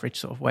 your average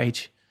sort of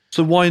wage.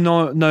 So why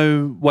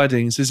no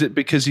weddings? Is it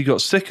because you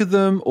got sick of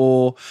them,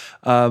 or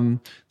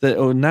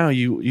or now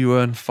you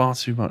earn far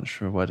too much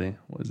for a wedding?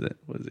 What is it?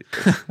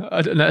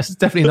 I don't know. It's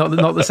definitely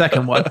not the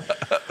second one.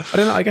 I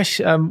don't know. I guess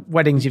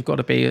weddings, you've got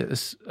to be.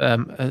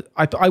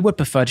 I would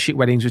prefer to shoot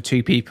weddings with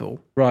two people,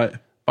 right?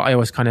 But I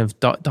always kind of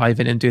dive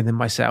in and do them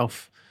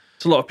myself.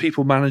 It's a lot of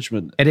people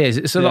management. It is.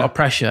 It's a lot of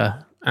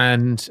pressure,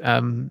 and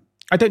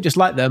I don't just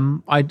like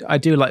them. I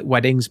do like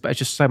weddings, but it's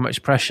just so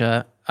much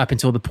pressure up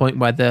until the point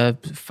where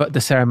the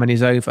ceremony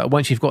is over.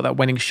 Once you've got that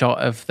wedding shot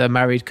of the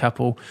married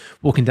couple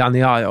walking down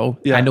the aisle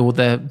and all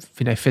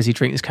the fizzy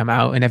drinks come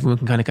out and everyone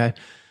can kind of go,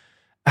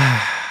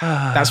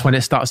 that's when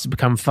it starts to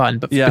become fun.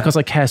 But because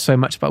I care so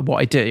much about what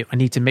I do, I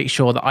need to make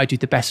sure that I do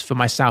the best for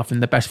myself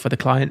and the best for the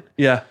client.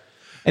 Yeah.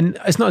 And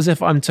it's not as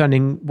if I'm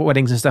turning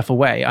weddings and stuff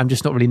away. I'm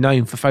just not really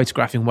known for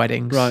photographing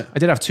weddings. Right. I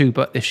did have two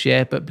this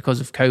year, but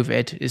because of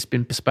COVID, it's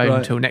been postponed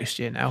until next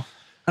year now.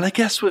 And I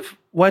guess with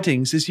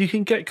weddings is you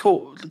can get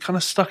caught kind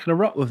of stuck in a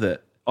rut with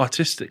it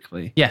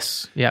artistically.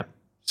 Yes. Yeah.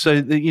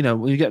 So,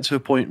 when you get to a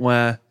point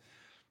where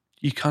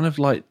you kind of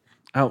like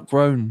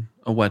outgrown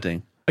a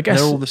wedding. I guess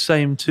they're all the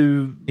same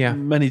to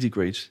many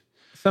degrees.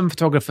 Some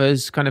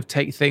photographers kind of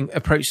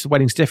approach the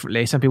weddings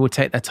differently. Some people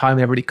take their time,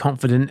 they're really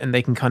confident, and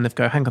they can kind of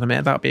go, hang on a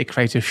minute, that'll be a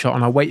creative shot,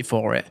 and I'll wait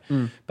for it.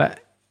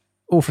 But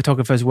all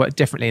photographers work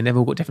differently, and they've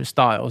all got different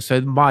styles. So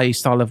my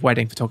style of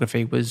wedding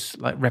photography was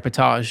like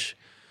reportage,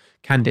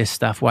 Candice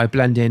stuff, where I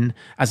blend in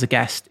as a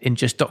guest and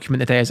just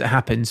document the day as it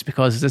happens,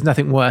 because there's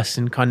nothing worse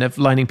than kind of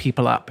lining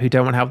people up who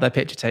don't want to have their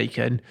picture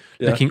taken,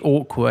 looking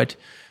awkward,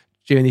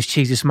 doing these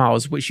cheesy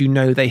smiles, which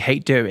they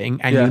hate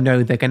doing, and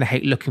they're going to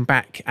hate looking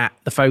back at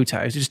the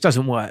photos. It just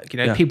doesn't work.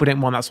 People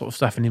don't want that sort of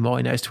stuff anymore.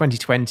 It's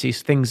 2020,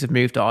 so things have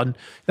moved on.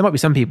 There might be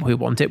some people who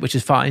want it, which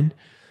is fine,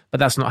 but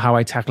that's not how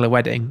I tackle a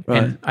wedding.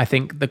 Right. And I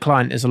think the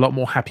client is a lot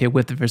more happier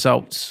with the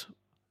results,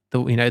 the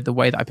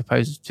way that I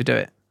propose to do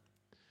it.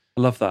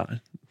 I love that.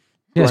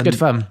 Yeah, it's good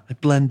fun. I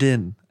blend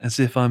in as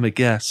if I'm a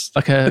guest,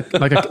 like a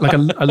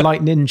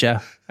light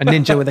ninja, a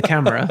ninja with a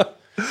camera.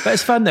 But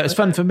it's fun though. It's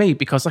fun for me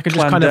because I can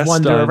just kind of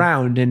wander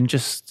around and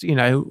just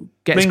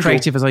get as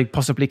creative as I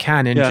possibly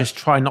can and just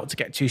try not to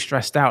get too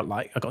stressed out.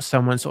 Like I got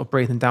someone sort of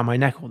breathing down my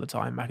neck all the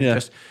time. I can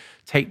just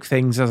take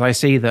things as I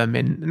see them,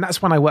 and that's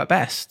when I work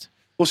best.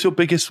 What's your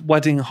biggest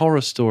wedding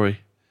horror story?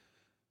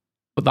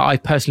 That I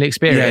personally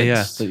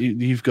experienced. Yeah. That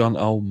you've gone,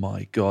 oh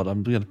my God,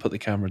 I'm going to put the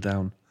camera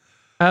down.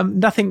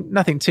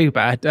 Nothing too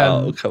bad.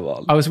 Oh, come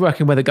on. I was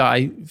working with a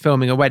guy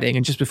filming a wedding,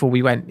 and just before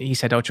we went, he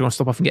said, "Oh, do you want to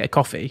stop off and get a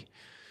coffee?"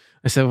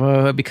 I said,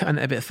 "Well, it'd be cutting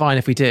it a bit fine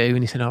if we do." And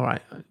he said, "All right,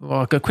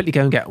 well, I'll quickly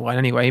go and get one."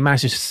 Anyway, he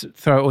managed to just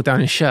throw it all down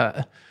his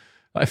shirt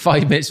like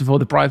 5 minutes before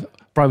the bride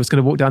was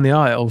going to walk down the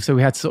aisle. So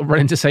we had to sort of run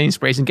into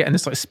Sainsbury's and get in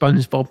this like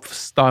SpongeBob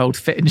styled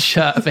fitting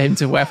shirt for him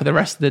to wear for the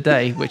rest of the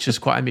day, which was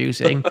quite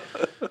amusing.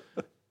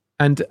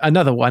 And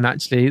another one,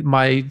 actually,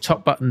 my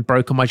top button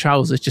broke on my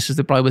trousers just as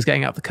the bride was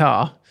getting out of the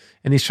car.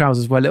 And these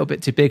trousers were a little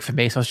bit too big for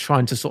me, so I was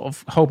trying to sort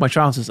of hold my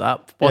trousers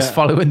up whilst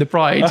following the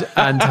bride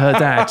and her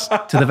dad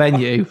to the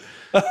venue.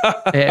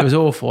 It was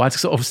awful. I had to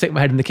sort of stick my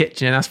head in the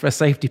kitchen and ask for a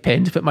safety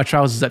pin to put my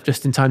trousers up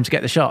just in time to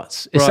get the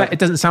shots. It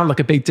doesn't sound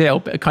like a big deal,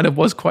 but it kind of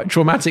was quite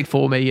traumatic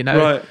for me,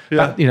 Right,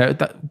 yeah.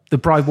 That the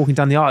bride walking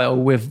down the aisle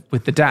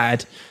with the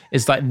dad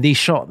is like the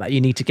shot that you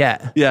need to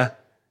get. Yeah.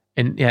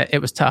 And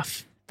it was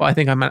tough, but I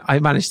think I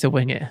managed to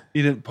wing it.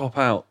 You didn't pop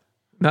out?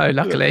 No,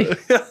 luckily.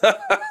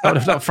 I would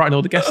have frightened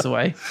all the guests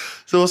away.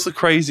 So what's the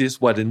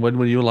craziest wedding when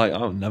you were like,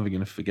 oh, I'm never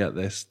going to forget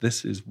this.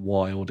 This is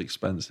wild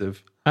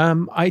expensive.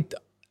 I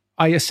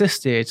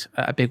assisted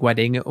at a big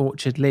wedding at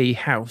Orchard Lee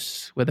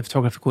House with a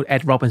photographer called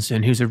Ed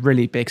Robinson, who's a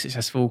really big,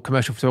 successful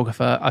commercial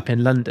photographer up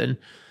in London.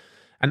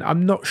 And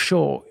I'm not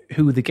sure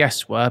who the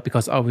guests were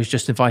because I was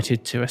just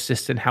invited to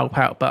assist and help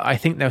out. But I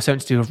think there was something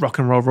to do with rock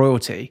and roll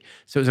royalty.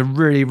 So it was a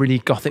really, really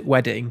gothic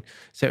wedding.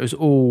 So it was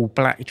all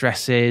black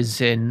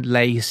dresses and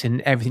lace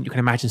and everything you can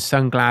imagine,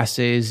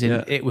 sunglasses.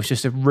 And it was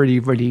just a really,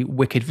 really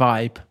wicked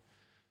vibe.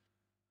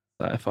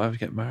 If I ever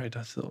get married,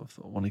 I thought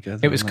I want to go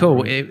there. It was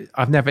cool.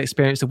 I've never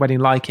experienced a wedding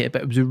like it,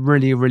 but it was a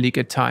really, really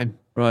good time.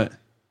 Right.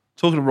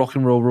 Talking of rock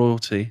and roll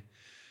royalty,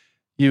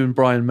 you and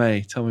Brian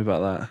May, tell me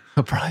about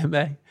that. Brian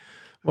May.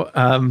 What,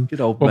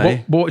 good old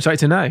May. What would you like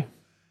to know?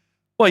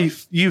 Well,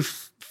 you've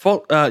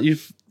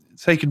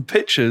taken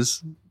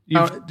pictures.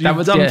 You've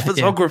done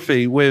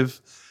photography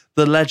with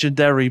the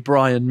legendary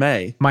Brian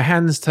May. My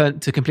hands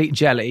turned to complete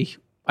jelly.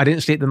 I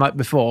didn't sleep the night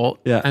before,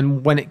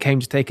 and when it came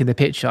to taking the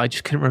picture, I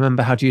just couldn't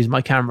remember how to use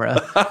my camera.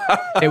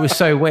 It was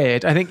so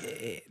weird. I think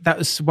that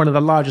was one of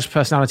the largest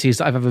personalities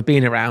that I've ever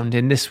been around.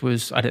 And this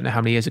was, I don't know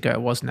how many years ago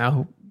it was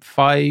now,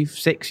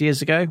 5-6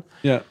 years ago.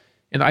 Yeah.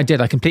 And I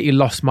completely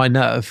lost my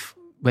nerve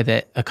with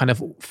it. I kind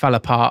of fell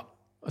apart.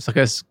 I was like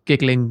a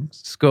giggling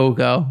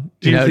schoolgirl,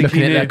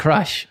 looking at their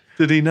crush.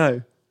 Did he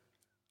know?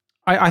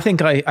 I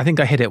think I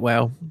hit it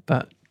well,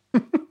 but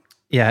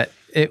yeah,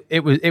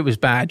 it was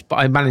bad. But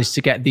I managed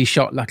to get the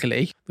shot.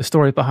 Luckily, the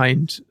story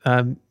behind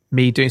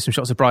me doing some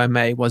shots of Brian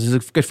May was a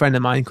good friend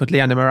of mine called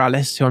Leander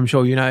Morales, who I'm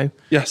sure you know.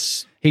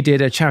 Yes. He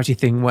did a charity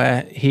thing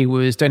where he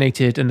was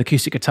donated an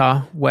acoustic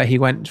guitar, where he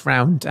went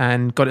round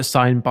and got it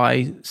signed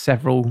by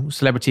several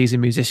celebrities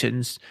and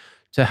musicians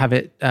to have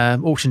it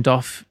auctioned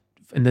off,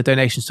 and the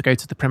donations to go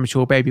to the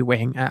premature baby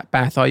wing at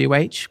Bath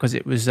RUH, because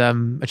it was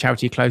a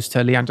charity close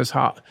to Leander's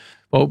heart.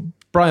 Well,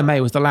 Brian May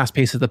was the last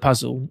piece of the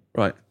puzzle,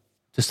 right,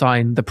 to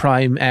sign the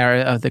prime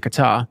area of the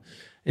guitar.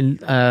 And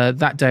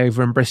that day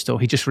over in Bristol,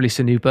 he just released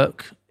a new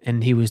book,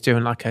 and he was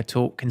doing like a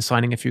talk and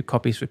signing a few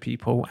copies for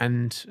people.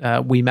 And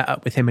we met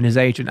up with him and his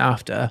agent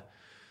after,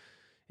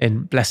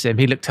 and bless him,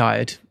 he looked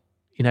tired.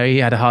 He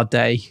had a hard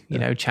day,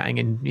 chatting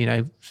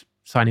and,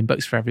 signing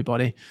books for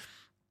everybody.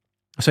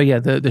 So yeah,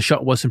 the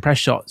shot was some press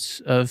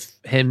shots of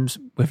him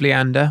with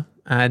Leander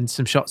and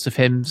some shots of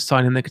him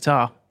signing the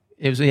guitar.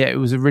 It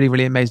was a really,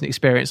 really amazing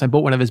experience. I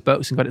bought one of his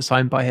books and got it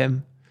signed by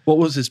him. What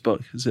was his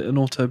book? Is it an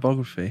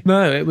autobiography?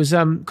 No, it was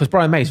because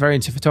Brian May is very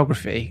into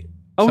photography.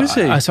 Oh, is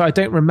he? So I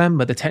don't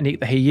remember the technique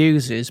that he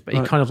uses, but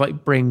he kind of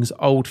like brings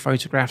old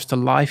photographs to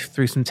life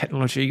through some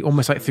technology,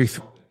 almost like through.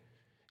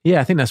 Yeah,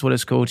 I think that's what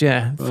it's called.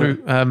 Yeah, right.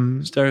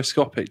 Through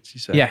stereoscopic. Did you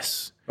say?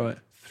 Yes. Right.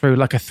 Through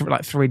like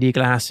 3D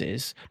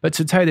glasses. But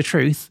to tell you the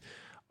truth,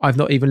 I've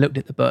not even looked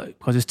at the book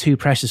because it's too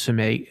precious for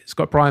me. It's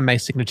got Brian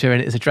May's signature in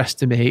it. It's addressed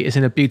to me. It's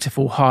in a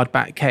beautiful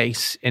hardback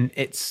case, and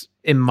it's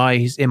in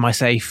my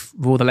safe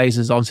with all the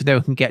lasers on, so no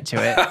one can get to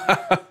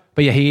it.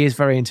 But yeah, he is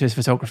very into his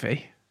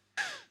photography.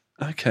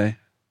 Okay,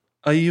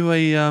 are you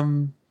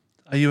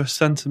a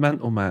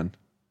sentimental man?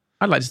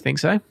 I'd like to think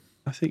so.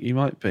 I think you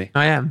might be.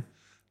 I am.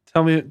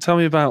 Tell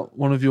me about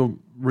one of your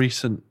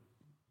recent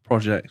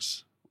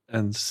projects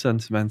and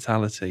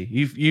sentimentality.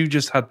 You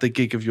just had the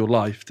gig of your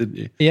life, didn't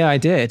you? Yeah, I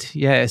did.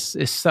 Yeah,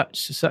 it's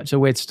such a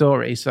weird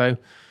story. So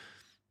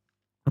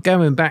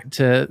going back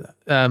to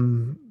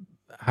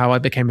how I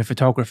became a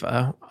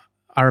photographer,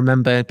 I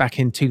remember back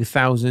in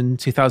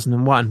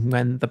 2001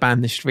 when the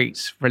band The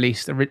Streets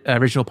released the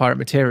original Pirate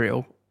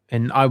Material,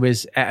 and I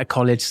was at a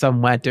college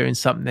somewhere doing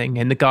something,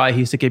 and the guy who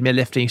used to give me a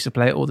lift and used to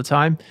play it all the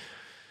time.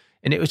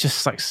 And it was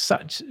just like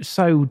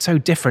so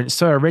different,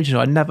 so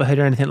original. I'd never heard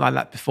anything like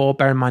that before.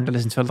 Bear in mind, I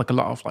listened to like a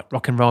lot of like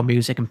rock and roll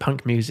music and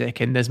punk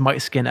music. And there's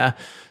Mike Skinner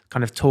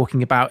kind of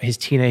talking about his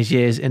teenage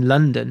years in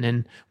London,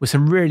 and with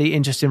some really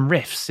interesting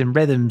riffs and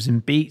rhythms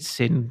and beats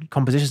and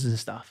compositions and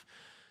stuff.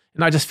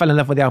 And I just fell in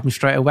love with the album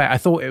straight away. I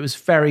thought it was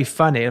very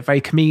funny,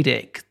 very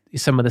comedic,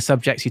 some of the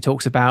subjects he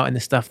talks about and the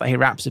stuff that he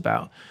raps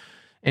about.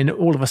 And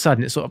all of a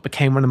sudden, it sort of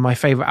became one of my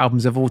favorite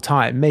albums of all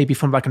time, maybe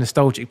from like a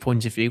nostalgic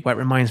point of view, where it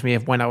reminds me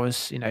of when I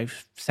was,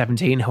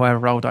 17,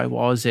 however old I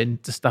was, and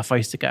the stuff I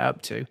used to get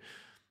up to.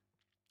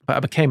 But I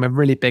became a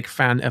really big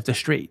fan of The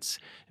Streets.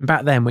 And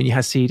back then, when you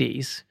had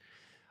CDs,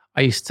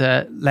 I used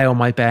to lay on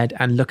my bed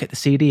and look at the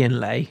CD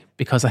inlay,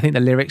 because I think the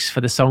lyrics for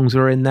the songs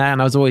were in there.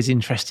 And I was always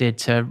interested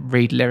to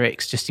read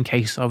lyrics just in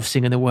case I was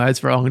singing the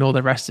words wrong and all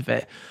the rest of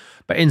it.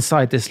 But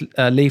inside this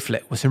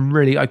leaflet were some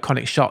really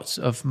iconic shots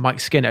of Mike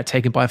Skinner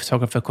taken by a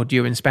photographer called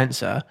Ewan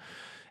Spencer.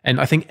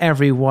 And I think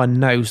everyone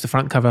knows the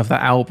front cover of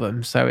that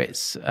album. So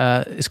it's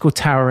called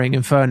Towering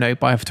Inferno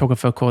by a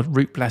photographer called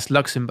Ruth Bless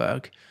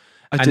Luxembourg.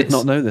 I did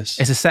not know this.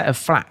 It's a set of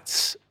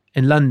flats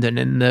in London,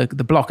 and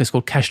the block is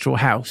called Kestrel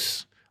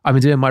House. I've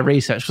been doing my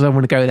research because I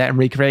want to go there and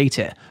recreate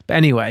it. But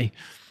anyway,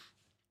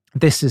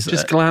 this is...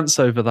 Just glance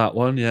over that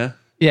one, yeah.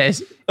 Yeah,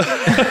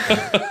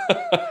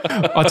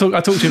 I'll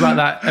talk to you about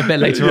that a bit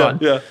later on.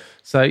 Yeah.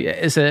 So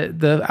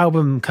the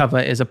album cover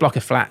is a block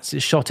of flats.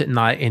 It's shot at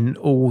night, and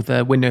all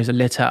the windows are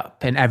lit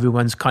up, and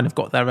everyone's kind of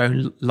got their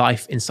own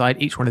life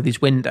inside each one of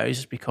these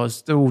windows,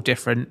 because they're all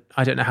different.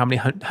 I don't know how many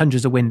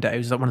hundreds of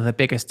windows. Like one of the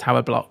biggest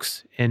tower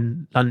blocks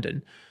in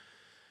London.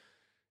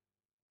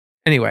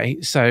 Anyway,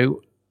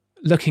 so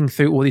looking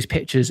through all these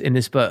pictures in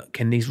this book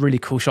and these really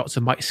cool shots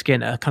of Mike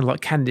Skinner, kind of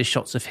like candid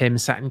shots of him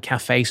sat in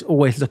cafes,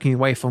 always looking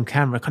away from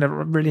camera, kind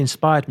of really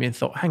inspired me, and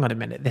thought, hang on a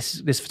minute,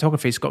 this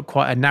photography's got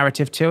quite a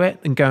narrative to it.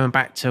 And going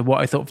back to what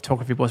I thought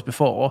photography was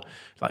before,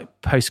 like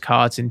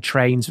postcards and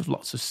trains with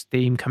lots of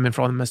steam coming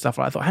from them and stuff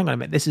like that, I thought, hang on a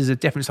minute, this is a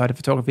different side of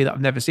photography that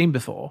I've never seen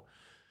before.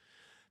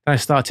 Then I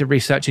started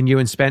researching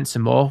Ewan Spencer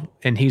more,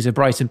 and he's a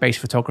Brighton-based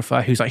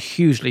photographer who's like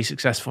hugely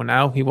successful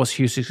now. He was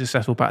hugely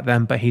successful back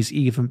then, but he's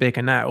even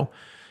bigger now.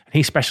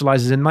 He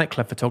specializes in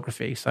nightclub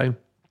photography. So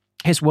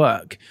his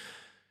work,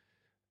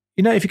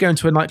 if you go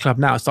into a nightclub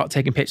now and start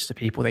taking pictures of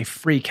people, they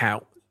freak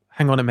out.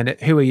 Hang on a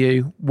minute, who are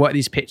you? What are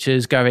these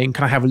pictures going?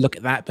 Can I have a look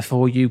at that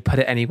before you put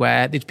it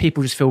anywhere? These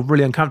people just feel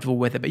really uncomfortable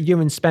with it. But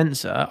Ewan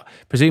Spencer,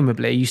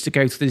 presumably, used to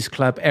go to this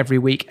club every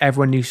week.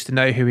 Everyone used to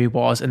know who he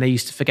was, and they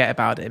used to forget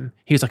about him.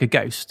 He was like a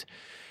ghost.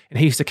 And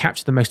he used to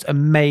capture the most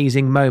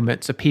amazing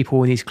moments of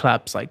people in these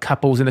clubs, like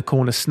couples in the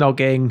corner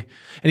snogging.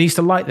 And he used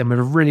to light them with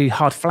a really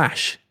hard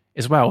flash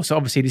as well. So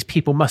obviously these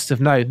people must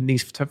have known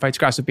these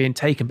photographs were being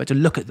taken, but to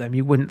look at them,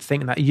 you wouldn't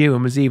think that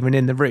Ewan was even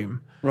in the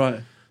room. Right.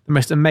 The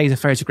most amazing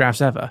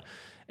photographs ever.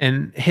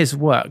 And his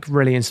work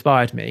really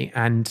inspired me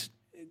and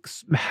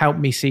helped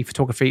me see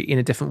photography in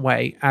a different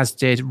way, as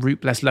did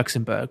Rupertles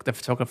Luxembourg, the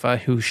photographer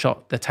who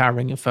shot the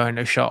Towering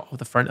Inferno shot of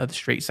the Front of the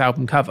Streets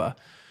album cover.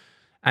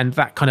 And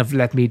that kind of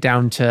led me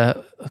down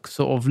to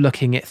sort of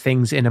looking at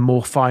things in a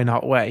more fine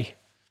art way.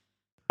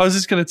 I was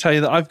just going to tell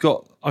you that I've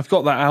got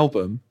that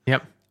album.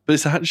 Yep. But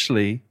it's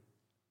actually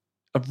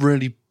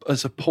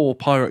it's a poor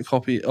pirate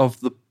copy of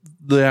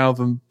the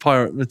album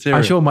Pirate Material.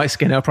 I'm sure Mike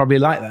Skinner will probably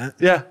like that.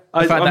 Yeah.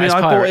 I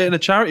bought it in a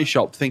charity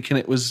shop thinking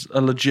it was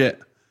the legit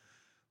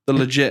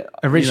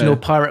original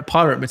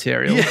pirate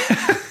material.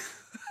 Yeah.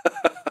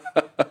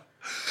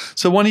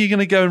 So when are you going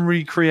to go and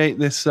recreate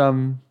this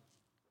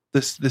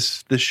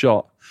this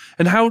shot?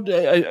 And how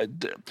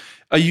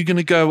are you going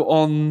to go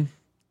on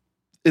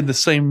in the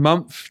same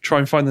month? Try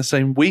and find the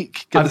same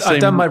week? I've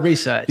done my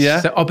research.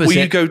 Yeah. So opposite,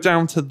 will you go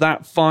down to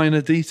that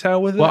finer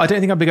detail with it? Well, I don't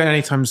think I'll be going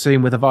anytime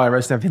soon with a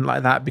virus and everything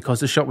like that,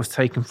 because the shot was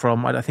taken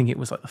from, I think it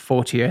was like the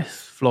 40th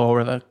floor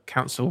of a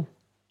council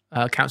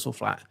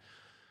flat.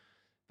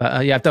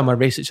 But yeah, I've done my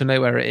research. I know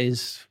where it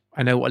is.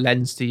 I know what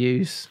lens to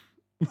use.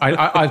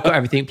 I've got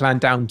everything planned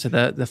down to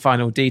the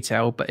final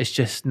detail, but it's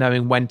just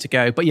knowing when to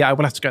go. But yeah, I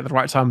will have to go at the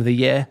right time of the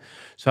year.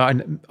 So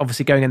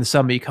obviously going in the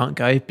summer, you can't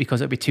go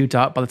because it'll be too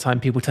dark by the time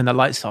people turn the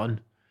lights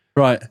on.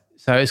 Right.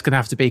 So it's going to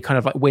have to be kind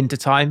of like winter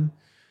time,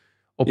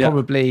 or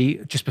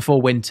probably just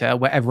before winter,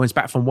 where everyone's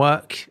back from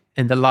work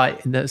and the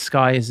light in the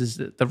sky is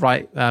the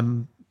right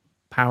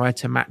power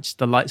to match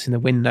the lights in the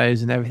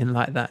windows and everything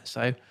like that.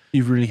 So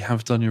you really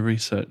have done your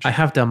research. I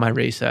have done my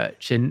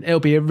research, and it'll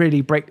be a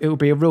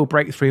real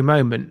breakthrough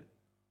moment.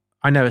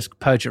 I know it's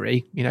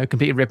perjury,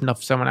 completely ripping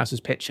off someone else's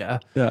picture.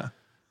 Yeah.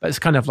 But it's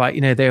kind of like,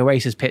 the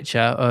Oasis picture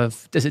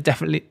of,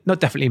 not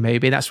definitely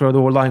maybe, that's where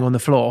they're all lying on the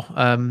floor.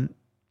 What's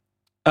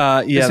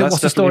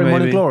the story in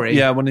Morning Glory?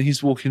 Yeah, when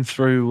he's walking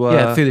through...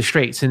 through the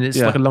streets, and it's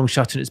like a long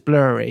shot and it's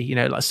blurry.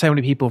 Like so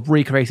many people have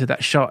recreated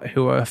that shot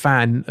who are a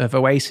fan of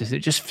Oasis. It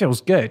just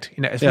feels good.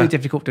 It's really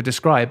difficult to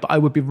describe, but I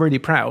would be really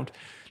proud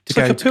to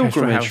go. It's like a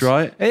pilgrimage,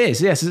 right? It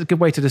is, yes. It's a good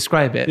way to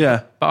describe it.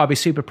 Yeah. But I'd be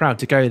super proud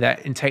to go there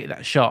and take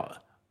that shot.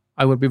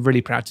 I would be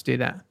really proud to do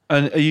that.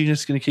 And are you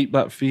just going to keep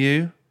that for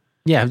you?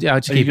 Yeah, I'll just keep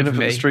it for me. Are you going to put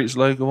the Streets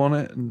logo on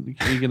it? And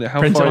are you going to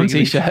print it on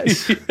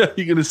T-shirts? You're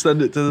going to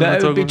send it to the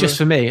photographer? It would be just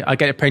for me. I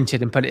get it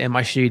printed and put it in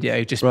my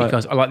studio just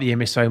because I like the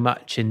image so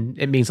much and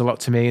it means a lot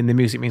to me and the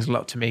music means a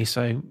lot to me.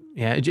 So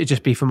yeah, it'd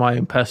just be for my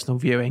own personal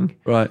viewing.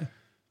 Right.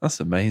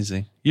 That's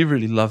amazing. You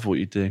really love what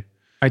you do.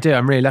 I do.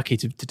 I'm really lucky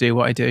to do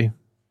what I do.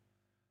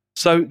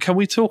 So can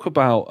we talk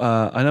about,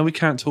 I know we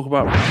can't talk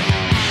about...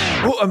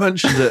 Oh, I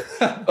mentioned it.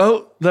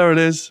 Oh, there it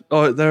is.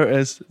 Oh, there it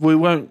is. We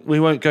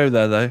won't go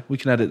there though. We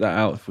can edit that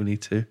out if we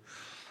need to.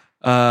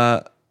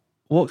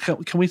 What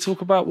can we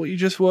talk about? What you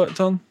just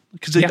worked on?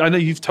 Because I know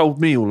you've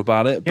told me all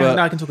about it. Yeah, but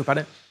no, I can talk about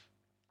it.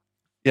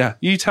 Yeah,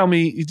 you tell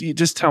me. You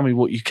just tell me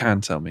what you can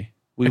tell me.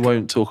 We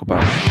won't talk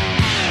about it.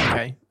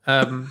 Okay.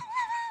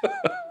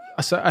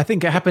 So I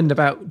think it happened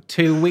about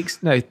 3 weeks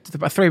ago.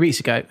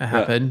 It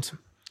happened.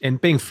 In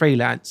being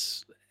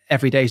freelance,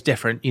 every day is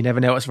different. You never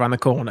know what's around the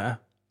corner.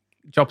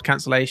 Job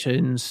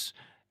cancellations,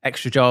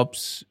 extra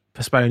jobs,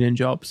 postponing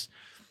jobs.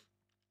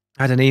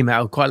 I had an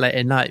email quite late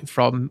at night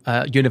from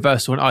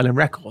Universal and Island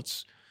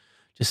Records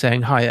just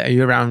saying, "Hi, are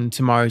you around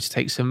tomorrow to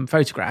take some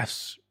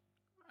photographs?"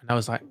 And I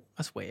was like,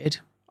 that's weird.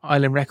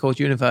 Island Records,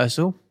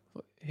 Universal,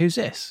 who's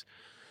this?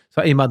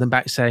 So I emailed them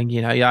back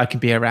saying, I can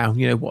be around,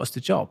 what's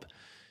the job?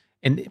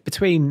 And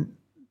between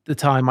the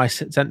time I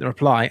sent the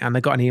reply and I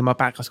got an email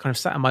back, I was kind of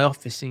sat in my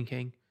office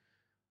thinking,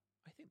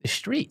 I think the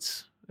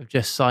Streets have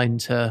just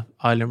signed to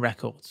Island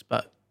Records,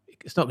 but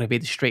it's not going to be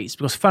the Streets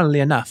because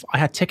funnily enough, I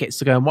had tickets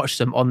to go and watch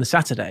them on the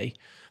Saturday.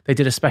 They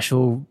did a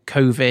special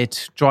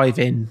COVID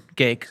drive-in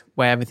gig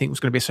where everything was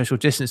going to be social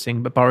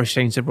distancing, but Boris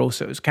changed the rules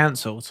so it was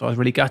cancelled. So I was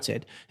really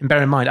gutted. And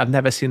bear in mind, I've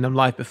never seen them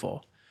live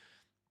before.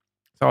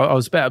 So I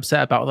was a bit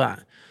upset about that.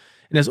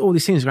 And there's all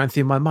these things going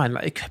through my mind,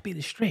 like it could be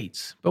the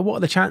Streets. But what are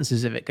the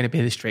chances of it going to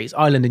be the Streets?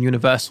 Island and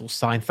Universal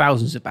signed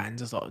thousands of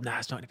bands. I thought, it's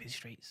not going to be the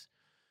Streets.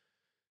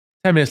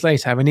 10 minutes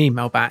later, I have an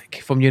email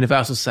back from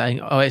Universal saying,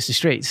 it's the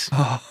Streets.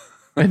 Oh.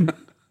 And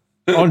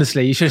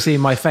honestly, you should have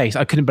seen my face.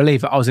 I couldn't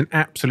believe it. I was in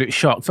absolute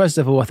shock. First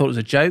of all, I thought it was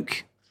a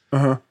joke.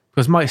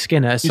 Because Mike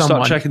Skinner... You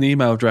start checking the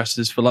email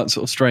addresses for that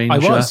sort of strange... I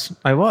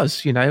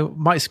was.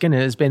 Mike Skinner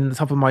has been at the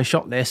top of my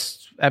shot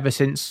list ever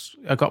since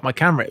I got my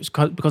camera. It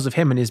was because of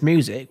him and his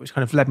music, which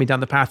kind of led me down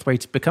the pathway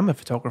to become a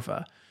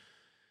photographer.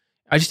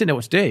 I just didn't know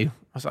what to do. I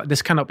was like,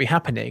 this cannot be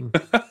happening.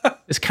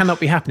 This cannot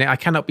be happening. I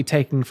cannot be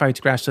taking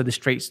photographs of the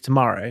Streets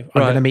tomorrow.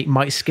 I'm going to meet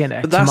Mike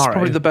Skinner But that's tomorrow.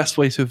 probably the best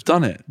way to have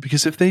done it,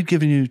 because if they'd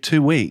given you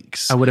 2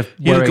 weeks, you'd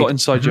have got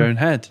inside your own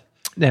head.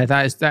 Yeah,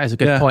 that is a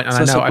good point,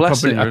 and so I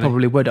know I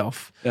probably would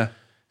have. Yeah.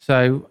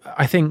 So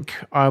I think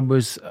I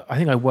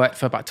worked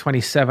for about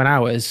 27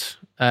 hours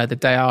the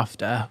day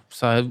after.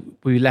 So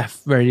we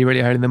left really,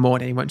 really early in the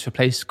morning, went to a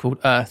place called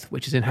Earth,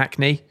 which is in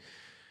Hackney.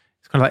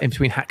 It's kind of like in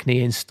between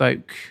Hackney and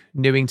Stoke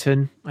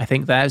Newington, I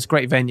think there. It's a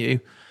great venue.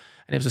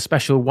 And it was a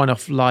special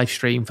one-off live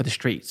stream for the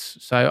streets.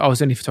 So I was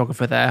the only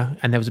photographer there,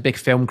 and there was a big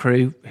film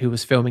crew who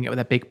was filming it with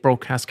their big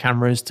broadcast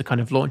cameras to kind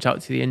of launch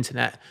out to the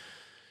internet.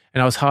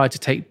 And I was hired to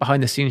take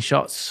behind-the-scenes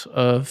shots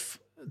of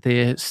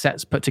the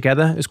sets put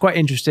together. It was quite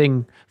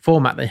interesting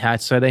format they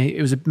had. So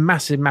it was a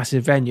massive,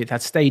 massive venue. It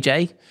had stage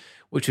A,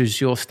 which was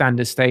your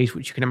standard stage,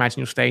 which you can imagine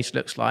your stage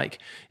looks like.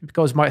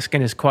 Because Mike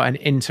Skinner is quite an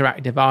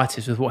interactive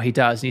artist with what he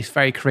does, and he's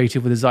very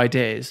creative with his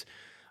ideas.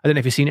 I don't know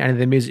if you've seen any of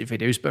the music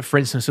videos, but for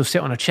instance, he'll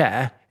sit on a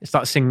chair and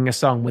start singing a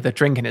song with a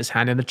drink in his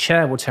hand, and the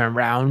chair will turn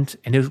around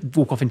and he'll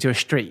walk off into a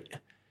street.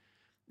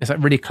 It's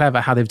like really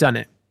clever how they've done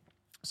it.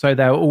 So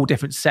there were all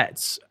different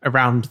sets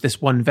around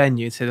this one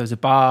venue. So there was a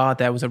bar,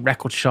 there was a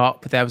record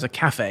shop, there was a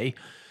cafe.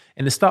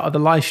 In the start of the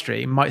live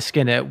stream, Mike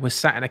Skinner was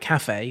sat in a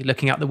cafe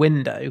looking out the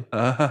window,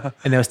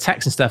 and there was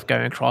text and stuff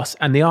going across,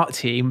 and the art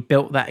team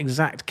built that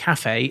exact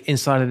cafe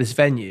inside of this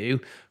venue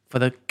for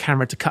the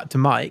camera to cut to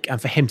Mike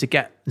and for him to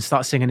get and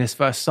start singing his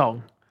first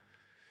song.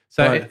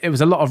 So right. it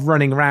was a lot of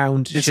running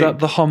around. Is that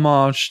the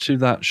homage to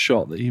that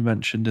shot that you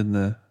mentioned in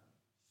the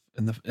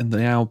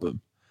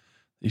album?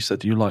 You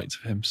said you liked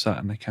him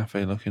sat in a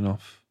cafe looking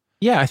off.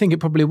 Yeah, I think it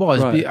probably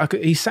was. Right.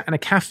 He sat in a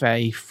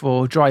cafe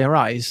for Dry Your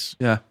Eyes.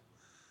 Yeah.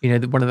 You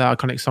know, one of the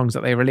iconic songs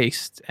that they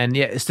released. And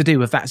yeah, it's to do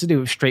with that. It's to do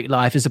with street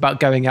life. It's about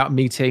going out,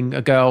 meeting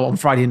a girl on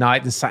Friday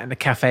night and sat in a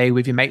cafe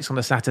with your mates on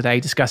a Saturday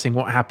discussing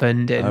what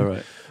happened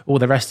and all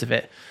the rest of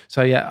it.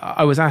 So yeah,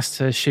 I was asked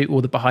to shoot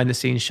all the behind the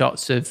scenes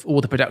shots of all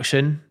the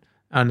production,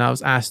 and I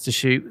was asked to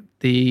shoot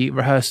the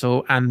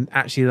rehearsal and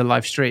actually the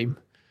live stream.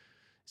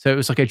 So it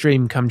was like a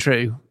dream come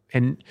true.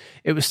 And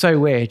it was so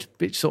weird,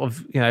 but sort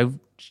of, you know,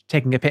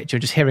 taking a picture,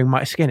 just hearing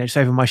Mike Skinner just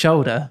over my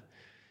shoulder.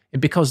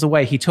 And because the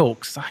way he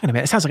talks, hang on a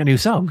minute, it sounds like a new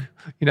song.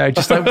 You know,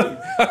 just like,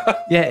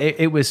 yeah,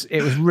 it was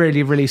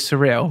really, really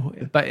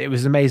surreal. But it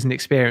was an amazing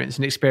experience,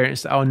 an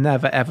experience that I'll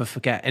never, ever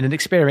forget. And an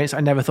experience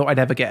I never thought I'd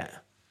ever get.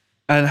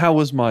 And how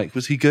was Mike?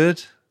 Was he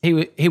good?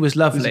 He was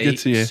lovely. Was he good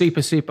to you?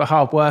 Super, super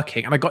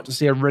hardworking. And I got to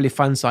see a really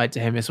fun side to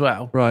him as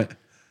well. Right.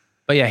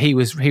 But yeah, he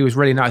was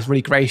really nice,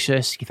 really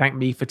gracious. He thanked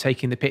me for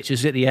taking the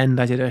pictures. At the end,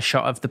 I did a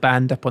shot of the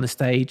band up on the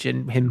stage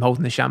and him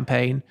holding the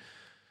champagne.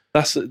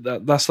 That's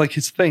like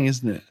his thing,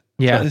 isn't it?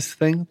 Yeah, like this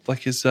thing,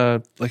 like his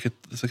it's like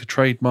a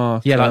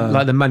trademark. Yeah,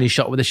 like the money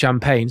shot with the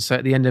champagne. So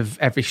at the end of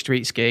every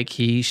Streets gig,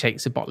 he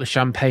shakes a bottle of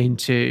champagne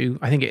to,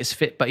 I think it's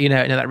Fit, but you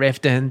know that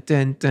riff. Dun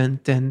dun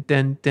dun dun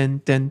dun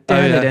dun dun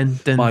dun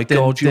dun. My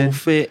God, you're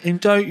fit, and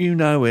don't you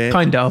know it?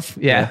 Kind of,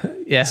 yeah,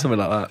 something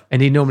like that.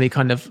 And he normally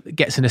kind of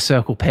gets in a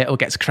circle pit or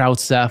gets crowd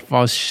surf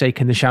while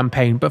shaking the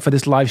champagne. But for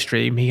this live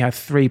stream, he had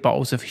 3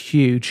 bottles of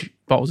huge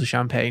bottles of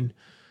champagne.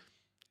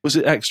 Was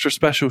it extra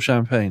special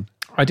champagne?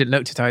 I didn't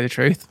look, to tell you the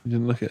truth. You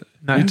didn't look at it?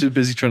 No. You're too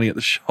busy trying to get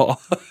the shot.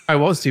 I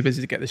was too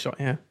busy to get the shot,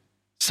 yeah.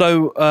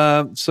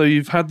 So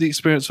you've had the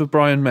experience with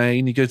Brian May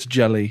and you go to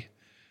Jelly.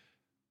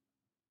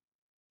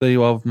 There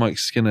you are with Mike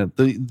Skinner.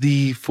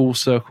 The full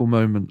circle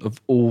moment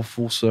of all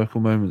full circle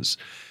moments.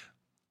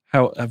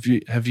 How have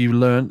you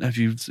learned? Have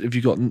you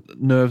got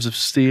nerves of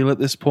steel at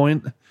this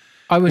point?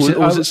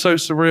 Was it so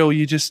surreal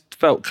you just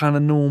felt kind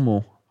of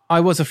normal? I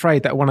was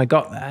afraid that when I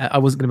got there, I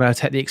wasn't going to be able to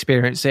take the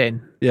experience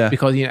in. Yeah.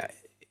 Because, you know,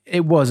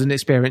 it was an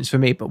experience for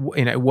me, but,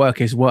 you know, work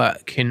is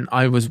work. And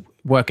I was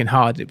working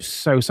hard. It was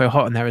so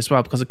hot in there as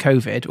well because of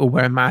COVID, all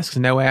wearing masks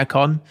and no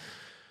aircon.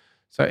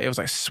 So it was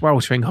like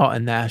sweltering hot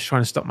in there,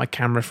 trying to stop my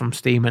camera from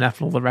steaming up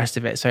and all the rest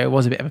of it. So it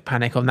was a bit of a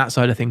panic on that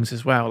side of things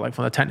as well, like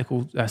from a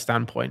technical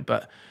standpoint.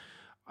 But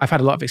I've had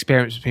a lot of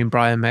experience between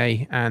Brian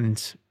May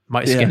and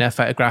Mike Skinner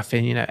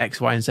photographing, you know, X,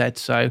 Y, and Z.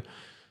 So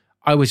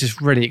I was just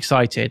really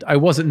excited. I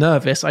wasn't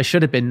nervous. I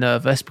should have been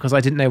nervous because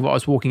I didn't know what I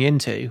was walking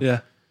into.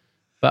 Yeah.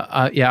 But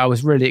I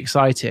was really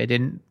excited.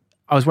 And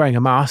I was wearing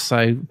a mask,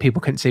 so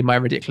people couldn't see my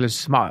ridiculous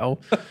smile.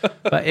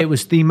 But it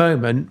was the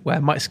moment where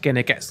Mike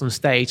Skinner gets on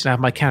stage and I have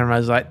my camera. I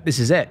was like, this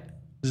is it.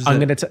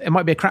 It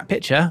might be a crap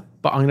picture,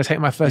 but I'm going to take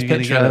my first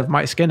picture of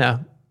Mike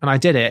Skinner. And I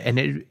did it. And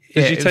did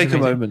you take a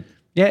moment?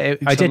 Yeah,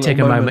 I did take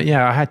a moment.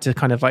 Yeah, I had to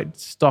kind of like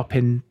stop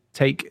and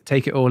take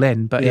it all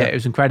in. But yeah, it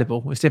was incredible.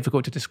 It was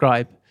difficult to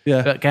describe.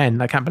 Yeah. But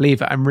again, I can't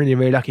believe it. I'm really,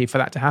 really lucky for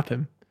that to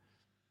happen.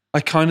 I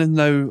kind of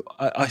know,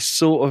 I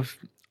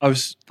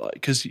was like,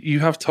 because you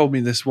have told me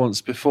this once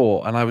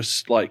before, and I was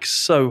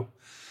so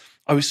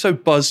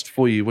buzzed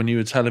for you when you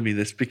were telling me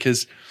this,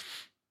 because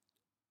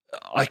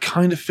I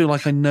kind of feel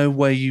like I know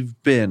where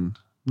you've been.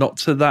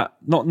 Not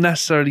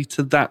necessarily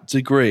to that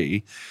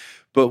degree,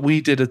 but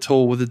we did a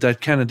tour with the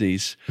Dead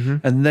Kennedys,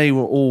 and they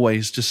were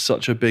always just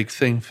such a big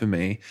thing for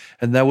me.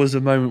 And there was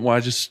a moment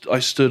where I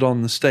stood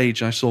on the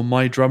stage and I saw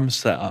my drum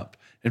set up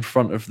in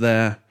front of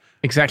their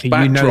exactly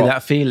backdrop, you know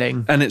that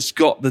feeling, and it's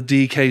got the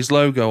DK's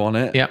logo on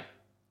it. Yeah.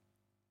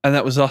 And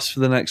that was us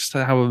for the next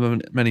however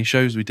many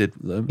shows we did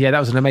with them. Yeah, that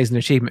was an amazing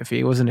achievement for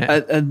you, wasn't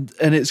it? And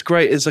it's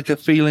great. It's like a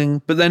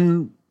feeling. But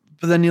then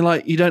but then you're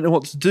like, you don't know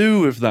what to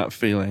do with that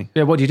feeling.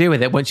 Yeah, what do you do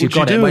with it once you've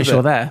got it, once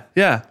you're there?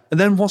 Yeah. And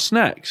then what's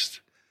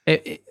next?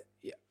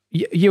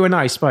 You and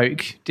I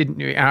spoke, didn't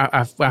you,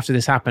 after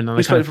this happened? And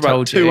We spoke for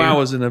about 2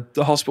 hours in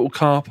the hospital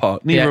car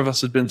park. Neither of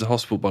us had been to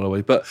hospital, by the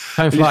way. But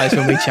time flies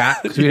when we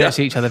chat, because we don't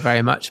see each other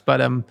very much.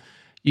 But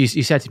you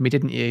said to me,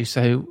 didn't you?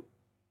 So,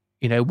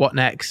 what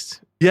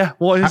next? Yeah,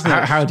 what is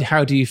next?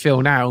 How do you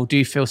feel now? Do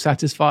you feel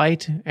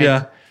satisfied? And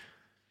yeah.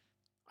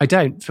 I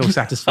don't feel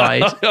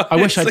satisfied. I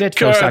wish I did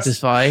feel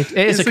satisfied.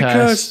 It's a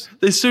curse.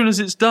 As soon as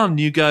it's done,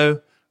 you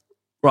go,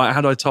 right,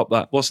 how do I top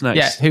that? What's next?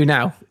 Yeah, who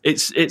now?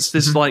 It's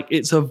this like,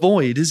 it's a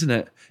void, isn't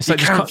it? It's you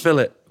like can't fill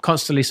it.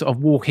 Constantly sort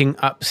of walking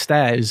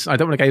upstairs. I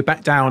don't want to go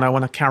back down. I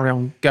want to carry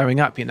on going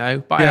up,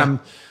 But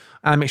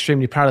I'm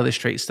extremely proud of the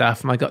street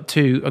stuff. And I've got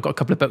a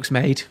couple of books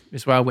made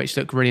as well, which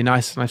look really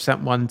nice. And I've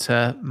sent one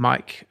to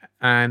Mike,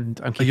 and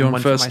I'm keeping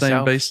one for myself. Are you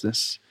on first name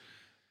basis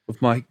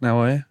with Mike now,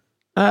 are you?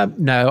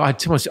 No, I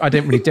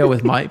didn't really deal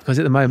with Mike because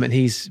at the moment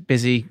he's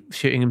busy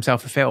shooting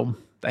himself a film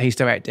that he's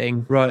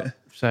directing. Right.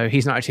 So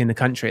he's not actually in the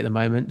country at the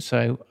moment.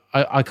 So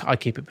I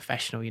keep it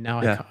professional,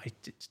 I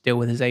deal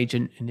with his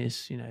agent and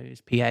his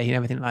PA and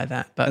everything like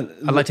that. But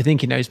I'd like to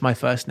think he knows my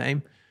first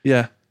name.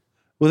 Yeah.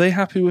 Were they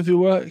happy with your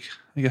work?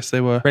 I guess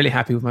they were. Really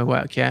happy with my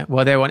work, yeah.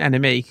 Well, they were on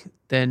Enemy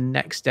the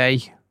next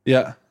day.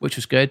 Yeah. Which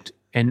was good.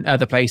 In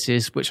other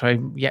places, which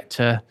I'm yet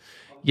to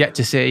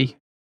see.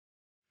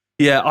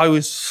 Yeah, I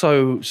was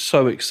so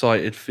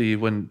excited for you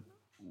when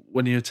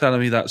you were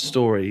telling me that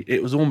story.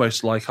 It was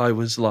almost like I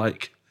was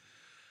like,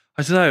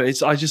 I don't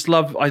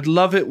know. I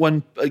love it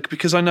when,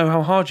 because I know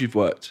how hard you've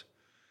worked,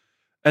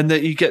 and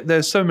that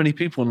there's so many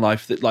people in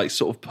life that like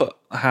sort of put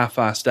a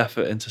half-assed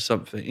effort into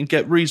something and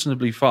get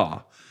reasonably far.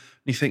 And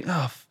you think,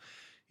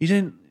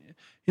 you're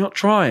not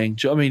trying.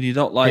 Do you know what I mean? You're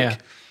not like,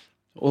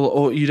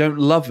 or you don't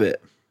love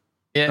it.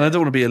 Yeah. And I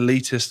don't want to be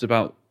elitist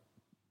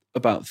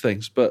about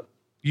things, but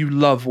you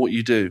love what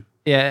you do.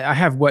 Yeah, I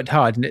have worked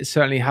hard, and it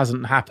certainly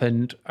hasn't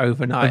happened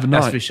overnight.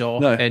 That's for sure.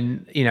 No.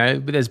 And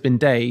but there's been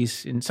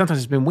days, and sometimes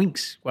it's been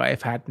weeks where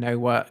I've had no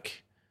work.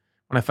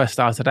 When I first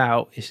started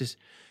out, it's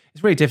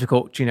really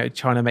difficult, trying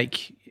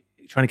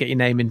to get your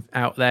name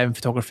out there in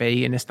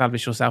photography and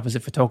establish yourself as a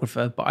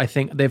photographer. But I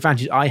think the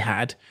advantage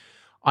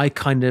I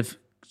kind of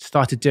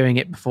started doing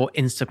it before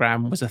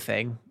Instagram was a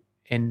thing,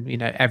 and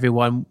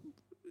everyone.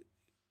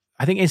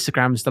 I think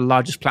Instagram is the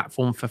largest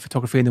platform for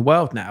photography in the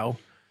world now.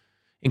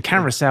 And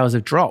camera sales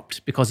have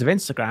dropped because of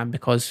Instagram,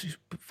 because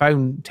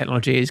phone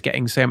technology is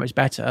getting so much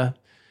better.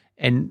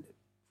 And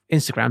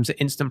Instagram's an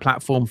instant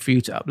platform for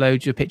you to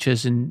upload your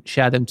pictures and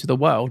share them to the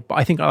world. But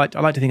I think I like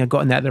to think I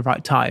got in there at the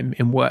right time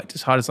and worked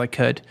as hard as I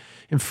could.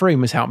 And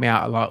Froome has helped me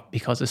out a lot,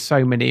 because there's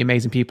so many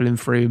amazing people in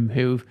Froome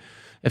who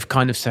have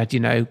kind of said,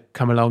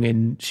 come along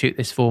and shoot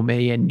this for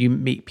me. And you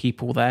meet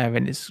people there,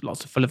 and it's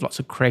full of lots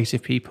of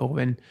creative people.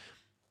 And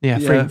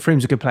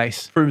Froome's a good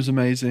place. Froome's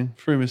amazing.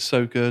 Froome is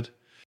so good.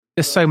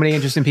 There's so many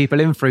interesting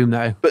people in Froome,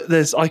 though. But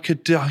I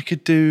could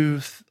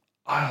do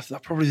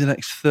probably the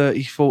next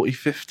 30, 40,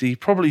 50,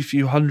 probably a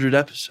few hundred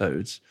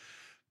episodes.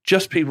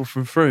 Just people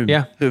from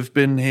Froome who've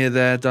been here,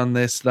 there, done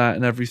this, that,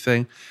 and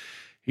everything.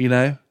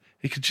 It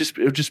would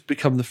just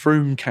become the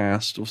Froome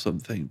cast or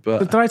something. But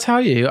did I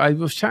tell you, I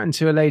was chatting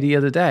to a lady the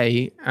other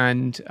day,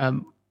 and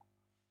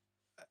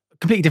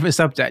completely different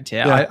subject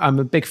here. Yeah. I'm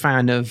a big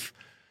fan of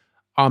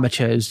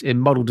amateurs in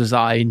model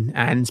design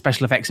and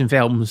special effects in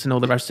films and all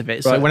the rest of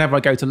it. So whenever I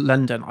go to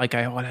London, I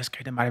go, let's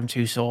go to Madame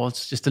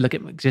Tussauds just to look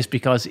at, just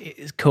because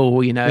it's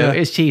cool,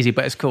 It's cheesy,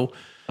 but it's cool.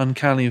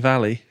 Uncanny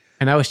Valley.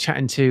 And I was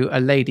chatting to a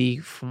lady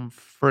from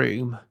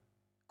Froome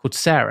called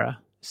Sarah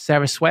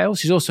Swales.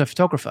 She's also a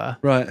photographer.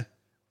 Right.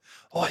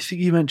 Oh, I think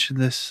you mentioned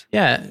this.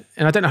 Yeah.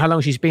 And I don't know how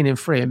long she's been in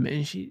Froome,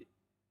 and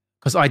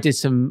because I did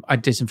some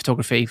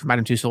photography for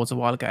Madame Tussauds a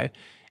while ago.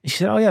 And she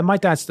said, yeah, my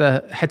dad's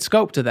the head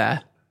sculptor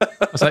there.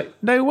 I was like,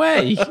 no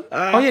way.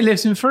 He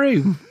lives in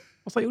Froome.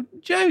 I was like, you're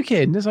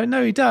joking. I was like,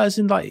 no, he does.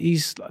 And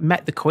he's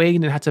met the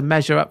Queen and had to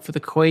measure up for the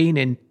Queen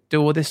and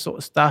do all this sort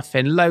of stuff,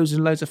 and loads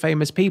of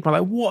famous people.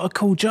 I'm like, what a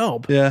cool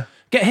job. Yeah.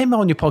 Get him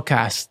on your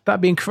podcast.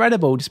 That'd be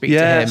incredible to speak to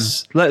him.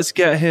 Yes, let's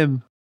get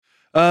him.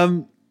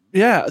 Tell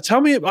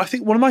me, I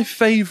think one of my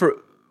favourite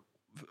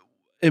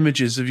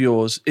images of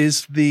yours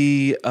is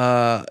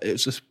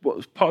it's just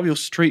part of your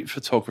street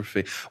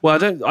photography. Well,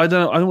 I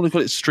don't want to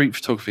call it street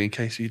photography in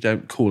case you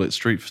don't call it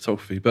street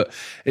photography, but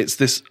it's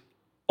this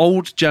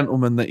old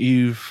gentleman that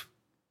you've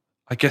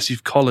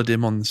collared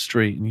him on the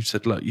street, and you've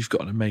said, look, you've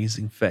got an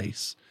amazing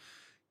face.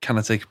 Can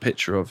I take a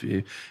picture of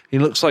you? He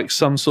looks like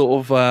some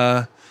sort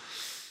of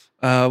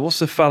what's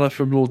the fella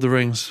from Lord of the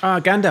Rings?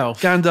 Gandalf.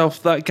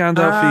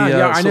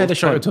 Gandalf. I know the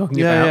shot you're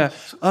talking about. Yeah,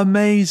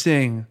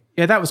 amazing.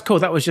 Yeah, that was cool.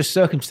 That was just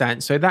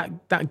circumstance. So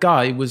that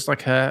guy was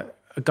like a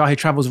guy who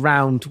travels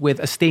around with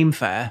a steam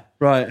fair.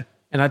 Right.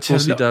 And I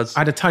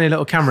had a tiny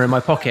little camera in my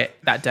pocket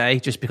that day,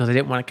 just because I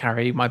didn't want to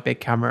carry my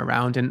big camera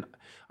around. And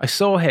I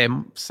saw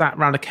him sat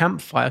around a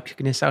campfire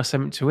cooking himself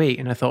something to eat.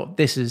 And I thought,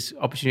 this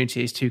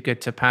opportunity is too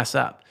good to pass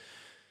up.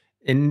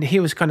 And he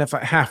was kind of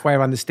like halfway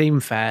around the Steam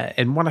Fair.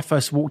 And when I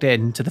first walked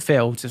into the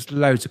field, there's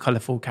loads of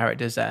colourful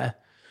characters there.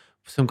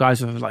 Some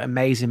guys with like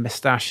amazing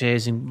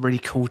moustaches and really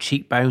cool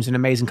cheekbones and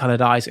amazing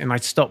coloured eyes. And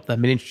I'd stop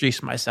them and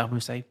introduce myself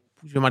and say,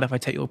 "Would you mind if I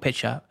take your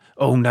picture?"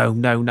 "Oh, no.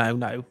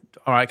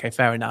 All right, okay,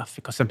 fair enough."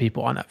 Because some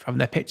people aren't up for having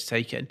their picture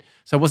taken.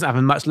 So I wasn't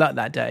having much luck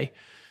that day.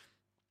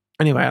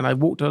 Anyway, and I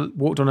walked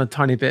on a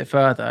tiny bit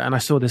further and I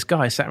saw this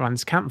guy sat around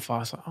his campfire. I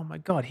was like, "Oh my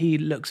God, he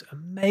looks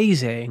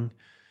amazing.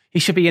 He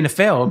should be in a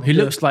film. He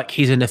looks like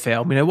he's in a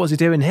film. You know, what's he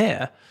doing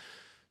here?"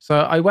 So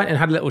I went and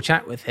had a little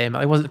chat with him.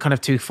 I wasn't kind of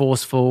too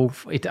forceful.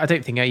 I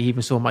don't think he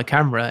even saw my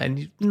camera. And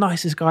he's the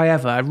nicest guy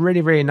ever.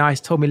 Really, really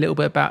nice. Told me a little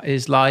bit about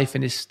his life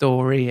and his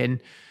story. And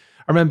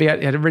I remember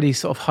he had a really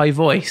sort of high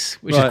voice,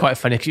 which is quite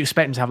funny because you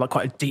expect him to have like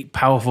quite a deep,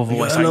 powerful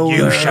voice. Hello, like,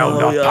 "You shall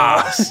not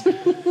pass."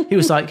 He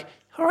was like,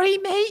 "All right,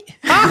 mate."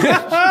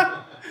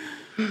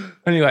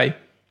 Anyway,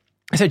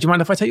 I said, "Do you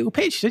mind if I take your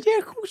picture?" He said, "Yeah,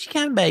 of course you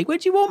can, mate. Where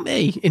do you want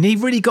me?" And he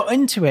really got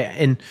into it.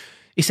 And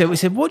he said,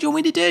 "What do you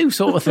want me to do?"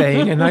 sort of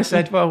thing. And I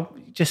said, "Well,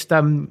 just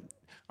on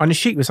the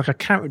sheet was like a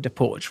character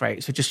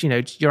portrait. So just,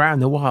 you're out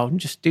in the wild and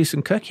just do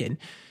some cooking."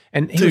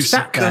 And he was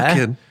sat there.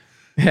 Cooking.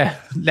 Yeah,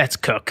 let's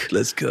cook.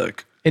 Let's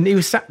cook. And he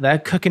was sat there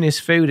cooking his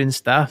food and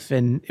stuff,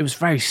 and it was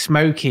very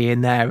smoky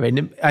in there.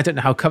 And I don't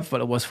know how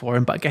comfortable it was for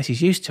him, but I guess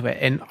he's used to it.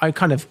 And I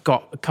kind of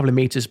got a couple of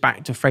meters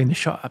back to frame the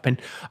shot up, and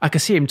I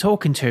could see him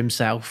talking to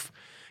himself.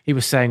 He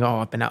was saying, "Oh,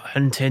 I've been out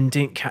hunting,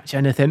 didn't catch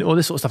anything," all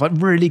this sort of stuff,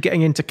 like really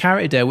getting into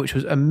character, which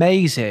was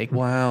amazing.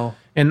 Wow.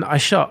 And I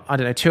shot,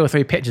 2 or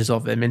 3 pictures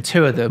of him, and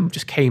 2 of them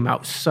just came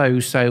out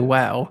so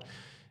well.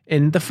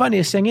 And the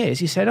funniest thing is,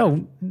 he said,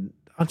 "Oh,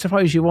 I'm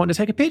surprised you want to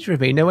take a picture of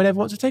me. No one ever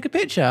wants to take a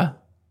picture."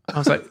 I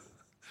was like,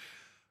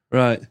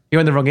 right. You're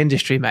in the wrong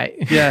industry,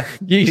 mate. Yeah.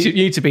 you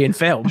need to be in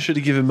film. Should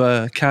have given him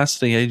a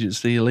casting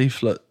agency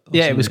leaflet.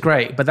 Yeah, it was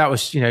great, but that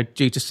was,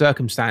 due to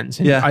circumstance.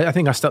 And yeah. I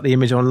think I stuck the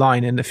image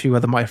online, and a few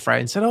other my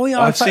friends said, "Oh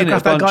yeah, I've seen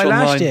it that guy online.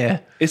 last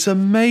year." It's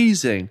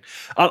amazing.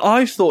 And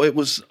I thought it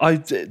was,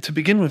 to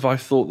begin with, I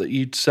thought that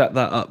you'd set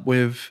that up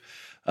with,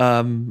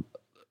 in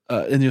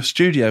your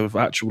studio with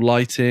actual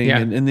lighting,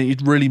 and that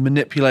you'd really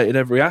manipulated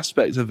every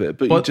aspect of it,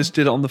 but you just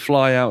did it on the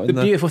fly out. The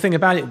beautiful thing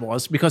about it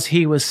was, because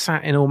he was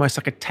sat in almost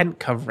like a tent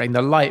covering,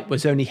 the light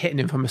was only hitting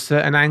him from a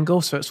certain angle,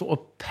 so it sort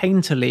of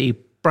painterly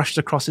brushed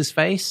across his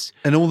face.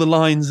 And all the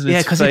lines in his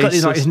face. Yeah, because he got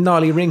these like his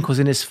gnarly wrinkles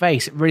in his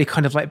face. It really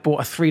kind of like brought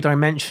a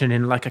 3-dimension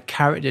and like a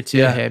character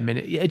to him. And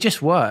it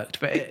just worked.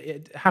 But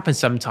it happens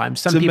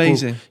sometimes. Some people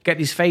amazing. Get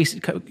these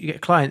faces, you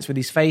get clients with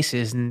these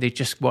faces and they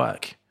just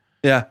work.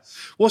 Yeah.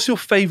 What's your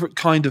favourite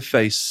kind of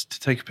face to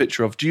take a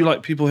picture of? Do you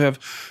like people who have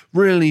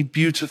really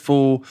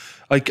beautiful...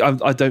 I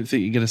don't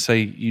think you're going to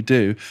say you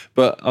do,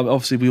 but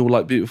obviously we all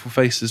like beautiful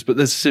faces, but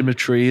there's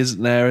symmetry,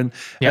 isn't there? And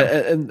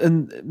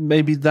and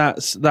maybe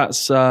that's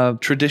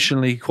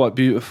traditionally quite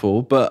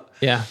beautiful, but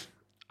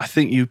I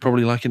think you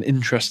probably like an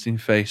interesting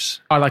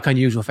face. I like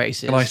unusual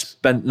faces. A nice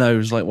bent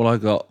nose like what I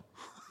got.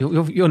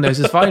 Your nose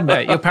is fine,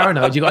 mate. You're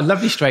paranoid. You've got a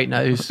lovely straight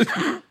nose.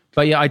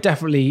 But yeah, I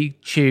definitely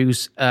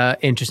choose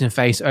interesting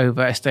face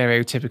over a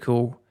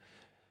stereotypical,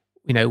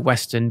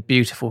 Western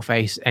beautiful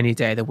face any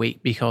day of the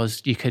week,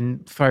 because you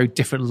can throw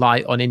different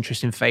light on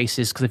interesting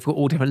faces because they've got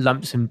all different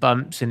lumps and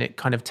bumps, and it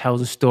kind of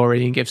tells a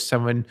story and gives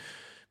someone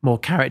more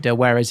character.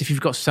 Whereas if you've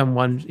got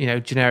someone,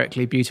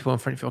 generically beautiful in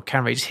front of your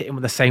camera, you just hit them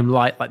with the same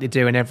light like they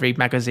do in every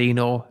magazine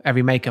or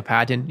every makeup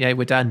ad, and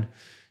we're done.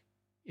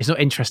 It's not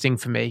interesting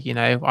for me,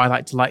 I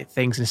like to light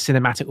things in a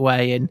cinematic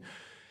way and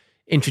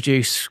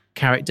introduce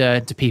character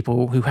to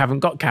people who haven't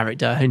got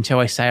character until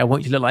I say, "I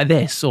want you to look like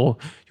this," or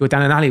 "You're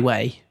down an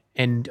alleyway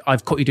and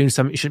I've caught you doing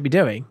something you shouldn't be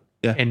doing."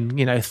 Yeah.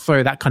 And,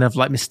 throw that kind of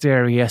like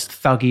mysterious,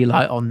 thuggy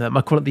light on them.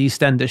 I call it the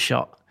EastEnders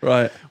shot.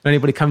 Right. When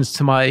anybody comes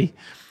to my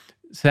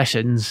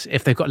sessions,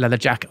 if they've got a leather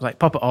jacket, like,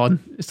 pop it on.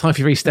 It's time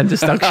for your EastEnders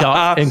thug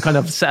shot, and kind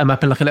of set them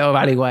up in like a little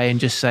alleyway and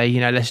just say,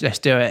 let's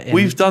do it. And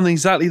we've done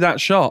exactly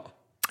that shot.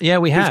 Yeah,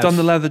 we have. We've done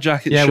the leather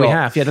jacket shot. Yeah, we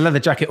have. Yeah, the leather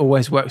jacket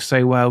always works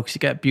so well because you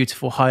get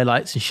beautiful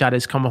highlights and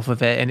shadows come off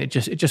of it, and it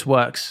just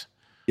works.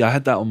 Yeah, I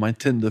had that on my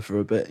Tinder for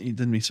a bit. You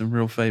did me some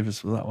real favours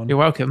for that one. You're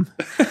welcome.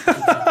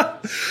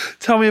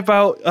 Tell me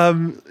about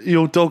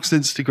your dog's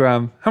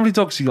Instagram. How many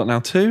dogs you got now?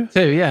 2?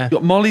 2, yeah. You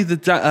got Molly the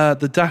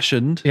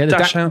Dachshund. Yeah,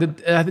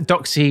 the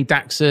Doxy,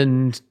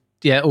 Dachshund,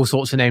 all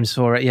sorts of names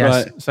for it,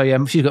 yes. Right. So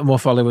yeah, she's got more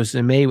followers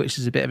than me, which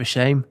is a bit of a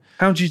shame.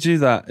 How do you do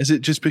that? Is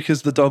it just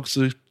because the dogs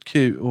are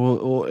cute,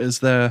 or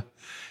is it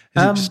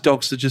just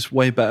dogs that are just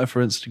way better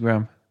for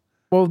Instagram?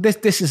 Well,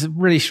 this is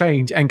really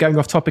strange, and going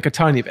off topic a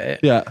tiny bit.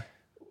 Yeah.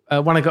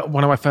 When I got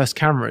one of my first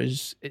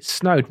cameras, it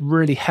snowed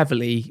really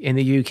heavily in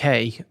the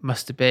UK.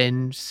 Must have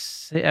been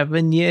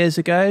 7 years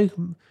ago,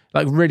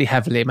 like really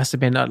heavily. It must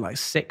have been like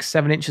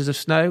 6-7 inches of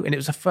snow, and it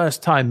was the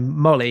first time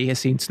Molly has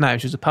seen snow.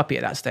 She was a puppy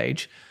at that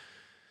stage.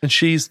 And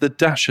she's the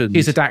Dachshund.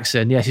 She's a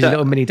Dachshund, yeah. She's a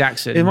little mini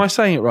Dachshund. Am I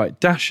saying it right?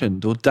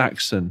 Dachshund or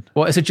Dachshund?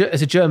 Well, it's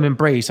a German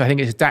breed, so I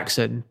think it's a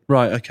Dachshund.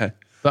 Right, okay.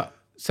 But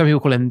some people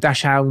call them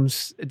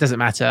Dachshunds. It doesn't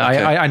matter.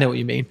 Okay. I know what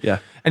you mean. Yeah.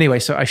 Anyway,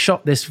 so I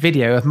shot this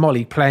video of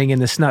Molly playing in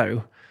the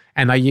snow,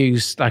 and I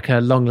used like a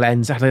long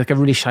lens. I had like a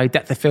really shallow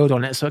depth of field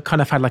on it, so it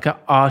kind of had like an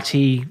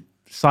arty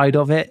side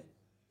of it.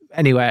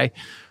 Anyway,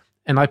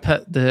 and I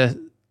put at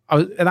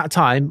that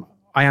time,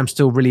 I am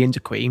still really into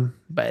Queen,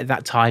 but at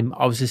that time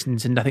I was listening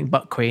to nothing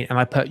but Queen, and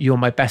I put "You're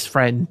My Best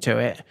Friend" to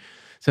it.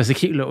 So it's a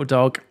cute little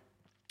dog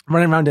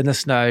running around in the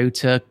snow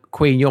to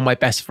Queen, "You're My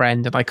Best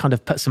Friend," and I kind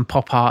of put some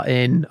pop art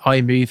in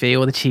iMovie,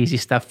 all the cheesy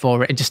stuff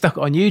for it, and just stuck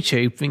it on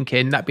YouTube,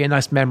 thinking that'd be a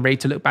nice memory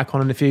to look back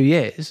on in a few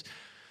years.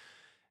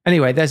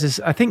 Anyway, there's this,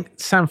 I think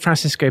San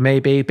Francisco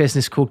maybe, a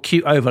business called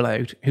Cute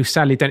Overload, who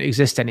sadly don't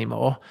exist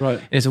anymore. Right.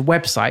 And it's a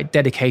website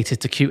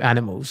dedicated to cute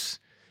animals.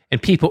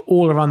 And people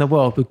all around the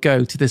world would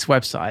go to this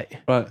website.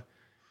 Right.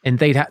 And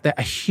they'd have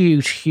a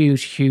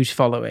huge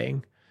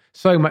following.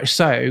 So much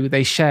so,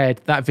 they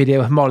shared that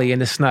video of Molly in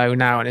the snow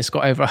now, and it's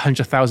got over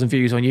 100,000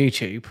 views on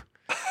YouTube.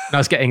 And I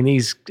was getting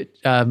these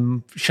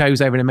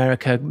shows over in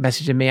America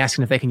messaging me,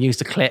 asking if they can use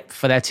the clip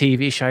for their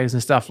TV shows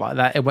and stuff like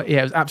that. It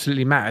was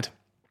absolutely mad.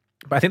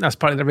 But I think that's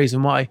partly the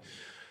reason why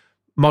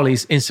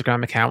Molly's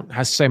Instagram account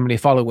has so many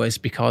followers,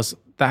 because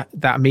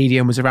that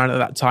medium was around at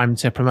that time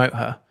to promote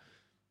her.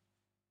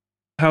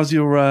 How's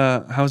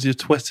your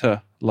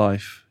Twitter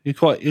life? You're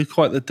quite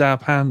the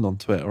dab hand on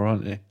Twitter,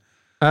 aren't you?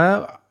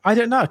 I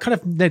don't know. I kind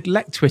of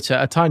neglect Twitter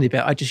a tiny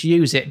bit. I just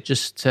use it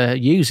just to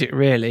use it,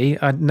 really.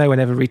 No one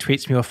ever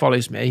retweets me or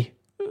follows me.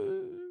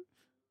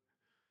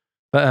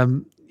 But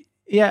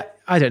yeah,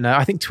 I don't know.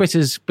 I think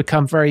Twitter's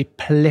become very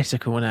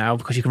political now,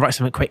 because you can write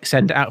something quick,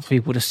 send it out for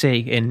people to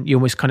see, and you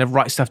almost kind of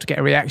write stuff to get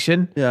a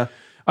reaction. Yeah.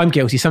 I'm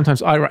guilty.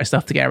 Sometimes I write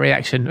stuff to get a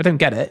reaction. I don't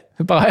get it,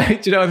 but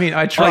do you know what I mean?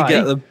 I try. I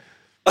get them.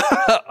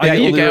 Yeah,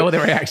 you get all the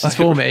reactions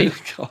for me.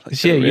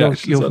 God,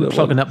 You're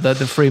plugging up the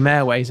free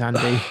mailways,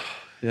 Andy.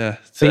 Yeah.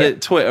 So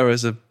Twitter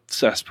is a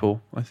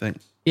cesspool, I think.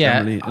 Yeah.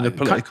 Generally, in a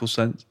political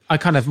sense. I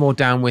kind of more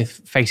down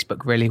with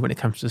Facebook, really, when it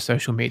comes to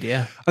social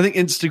media. I think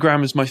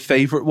Instagram is my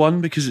favourite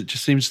one, because it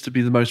just seems to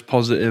be the most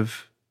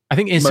positive. I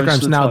think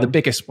Instagram's now the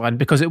biggest one,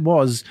 because it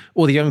was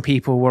all the young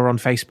people were on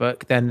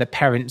Facebook. Then the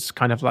parents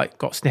kind of like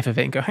got sniff of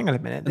it and go, hang on a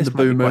minute, this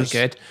might be quite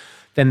good.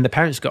 Then the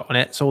parents got on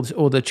it. So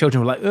all the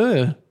children were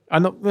like,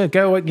 I'm not going to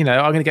go, I'm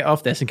going to get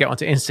off this and get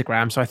onto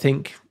Instagram. So I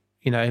think,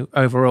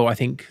 overall, I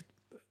think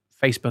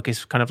Facebook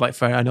is kind of like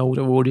for an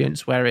older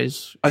audience,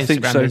 whereas I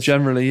think so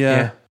generally,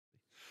 yeah.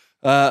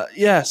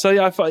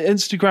 So I find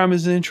Instagram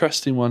is an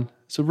interesting one.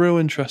 It's a real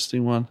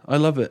interesting one. I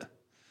love it.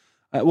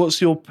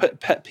 What's your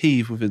pet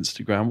peeve with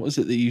Instagram? What is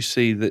it that you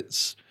see and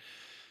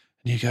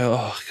you go,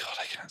 oh God,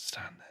 I can't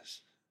stand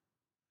this?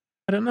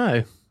 I don't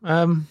know.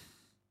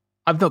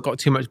 I've not got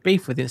too much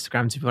beef with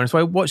Instagram, to be honest.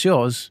 What's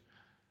yours?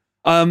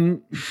 I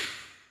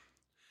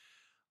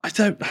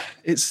don't.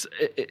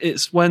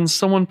 It's when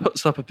someone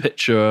puts up a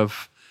picture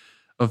of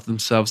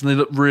themselves and they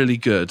look really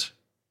good.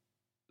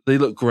 They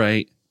look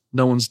great.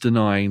 No one's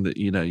denying that,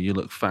 you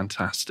look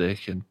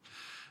fantastic and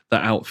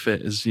that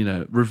outfit is,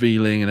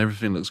 revealing and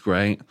everything looks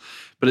great.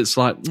 But it's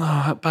like,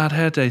 oh, bad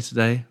hair day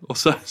today. Or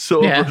so,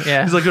 sort of.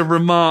 Yeah. It's like a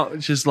remark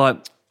which is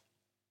like,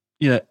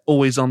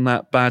 always on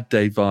that bad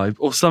day vibe.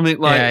 Or something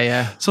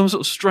like some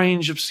sort of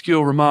strange,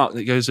 obscure remark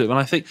that goes up. And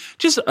I think,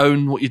 just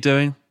own what you're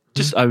doing.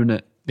 Just own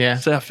it. Yeah.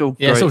 Say I feel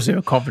great. Yeah, it's also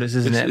a confidence,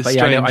 isn't it? But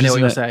strange, I know what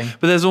you're saying.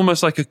 But there's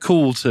almost like a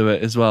cool to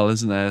it as well,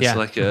 isn't there? It's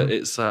like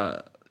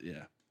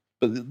yeah.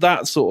 But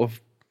that sort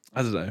of,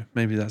 I don't know,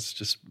 maybe that's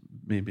just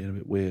me being a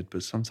bit weird,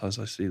 but sometimes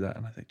I see that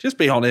and I think, just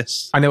be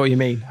honest. I know what you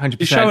mean, 100%.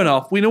 You're showing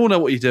off. We all know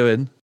what you're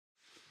doing.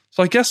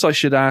 So I guess I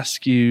should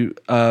ask you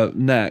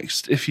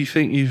next if you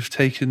think you've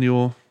taken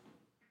your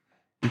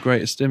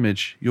greatest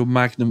image, your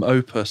magnum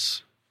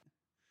opus.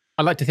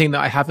 I like to think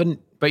that I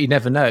haven't, but you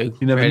never know.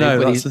 You never know.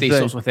 With these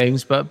sorts of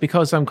things. But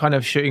because I'm kind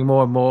of shooting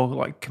more and more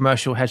like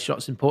commercial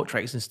headshots and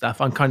portraits and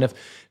stuff, I'm kind of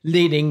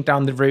leaning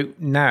down the route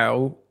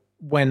now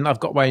when I've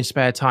got my own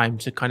spare time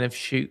to kind of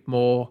shoot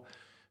more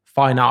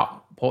fine art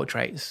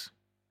portraits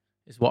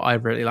is what I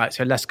really like.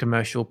 So less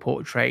commercial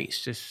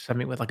portraits, just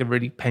something with like a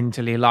really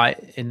painterly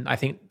light. And I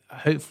think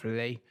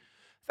hopefully,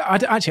 I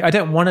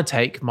don't want to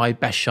take my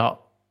best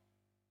shot.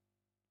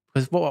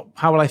 Because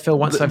how will I feel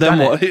once I've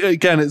done it?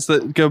 Again, it's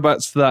that go back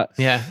to that.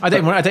 Yeah, I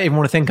don't even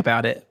want to think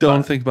about it.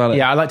 Don't think about it.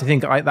 Yeah, I like to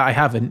think that I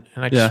haven't,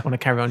 and I just want to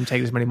carry on and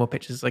take as many more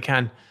pictures as I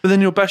can. But then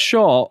your best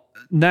shot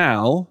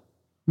now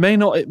may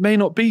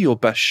not be your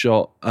best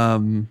shot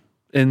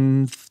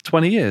in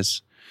 20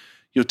 years.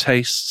 Your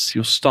tastes,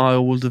 your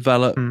style will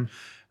develop.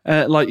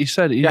 Like you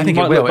said, you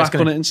might look back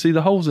on it and see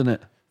the holes in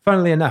it.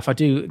 Funnily enough, I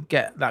do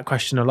get that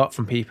question a lot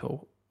from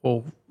people.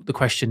 Or the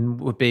question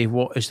would be,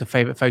 what is the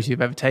favourite photo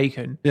you've ever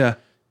taken? Yeah.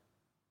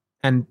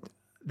 And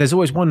there's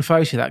always one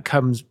photo that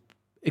comes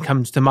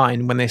to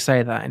mind when they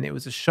say that, and it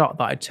was a shot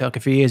that I took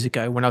a few years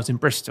ago when I was in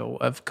Bristol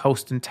of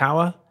Colston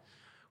Tower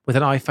with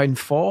an iPhone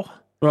 4.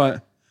 Right.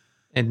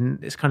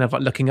 And it's kind of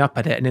like looking up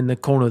at it, and in the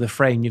corner of the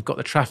frame you've got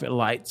the traffic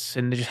lights,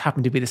 and they just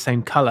happen to be the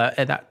same colour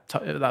at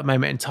that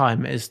moment in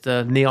time as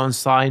the neon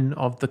sign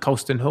of the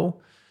Colston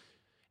Hall.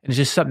 And it's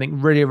just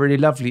something really, really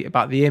lovely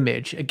about the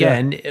image.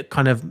 Again, it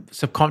kind of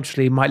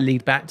subconsciously might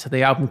lead back to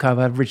the album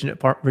cover original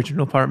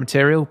Pirate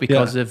Material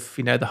because of,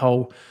 the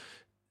whole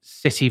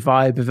city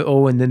vibe of it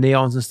all and the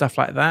neons and stuff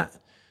like that.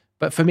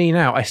 But for me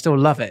now, I still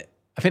love it.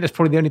 I think that's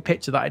probably the only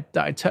picture that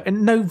I took,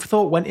 and no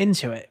thought went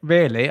into it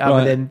really,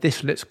 other than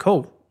this looks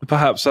cool.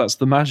 Perhaps that's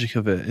the magic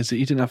of it, is that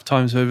you didn't have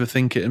time to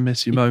overthink it and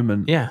miss your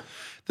moment. Yeah.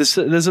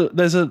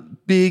 There's a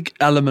big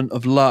element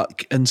of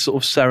luck and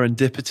sort of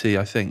serendipity,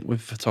 I think,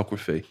 with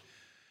photography.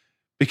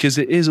 Because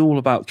it is all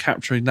about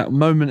capturing that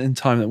moment in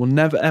time that will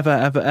never, ever,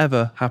 ever,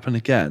 ever happen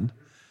again.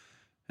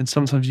 And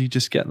sometimes you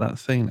just get that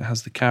thing that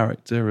has the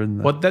character.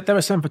 And well, there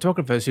are some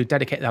photographers who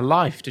dedicate their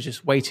life to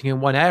just waiting in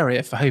one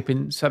area for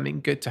hoping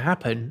something good to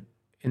happen.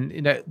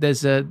 And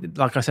there's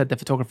like I said, the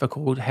photographer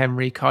called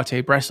Henri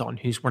Cartier-Bresson,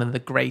 who's one of the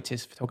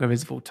greatest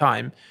photographers of all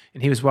time,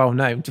 and he was well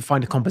known to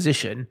find a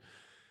composition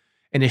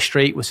in a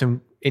street with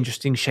some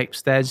interesting shaped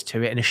stairs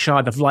to it and a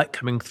shard of light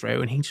coming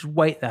through, and he'd just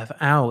wait there for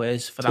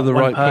hours for that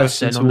one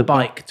person on the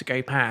bike to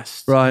go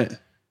past, right?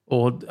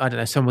 Or I don't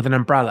know, someone with an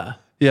umbrella.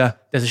 Yeah,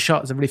 there's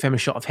a really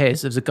famous shot of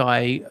his. There's a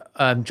guy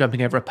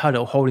jumping over a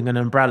puddle holding an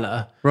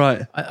umbrella,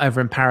 right, over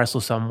in Paris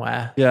or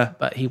somewhere. Yeah,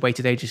 but he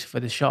waited ages for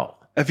the shot.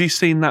 Have you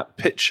seen that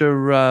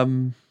picture? I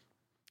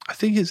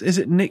think is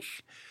it Nick?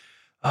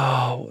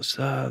 Oh, what's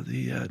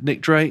the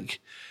Nick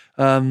Drake?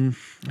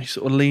 He's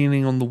sort of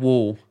leaning on the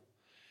wall.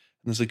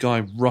 And there's a guy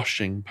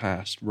rushing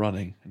past,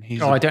 running, and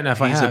I don't know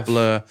if I have. He's a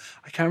blur.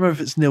 I can't remember if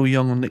it's Neil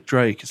Young or Nick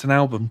Drake. It's an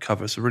album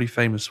cover. It's a really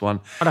famous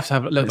one. I'd have to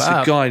have a look. It's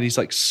a guy, and he's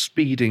like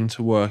speeding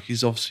to work.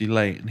 He's obviously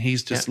late, and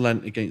he's just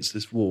leant against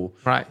this wall,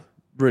 right?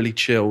 Really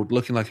chilled,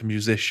 looking like a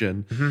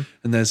musician. Mm-hmm.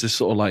 And there's this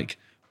sort of like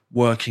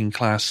working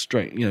class,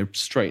 straight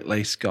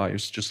laced guy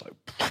who's just like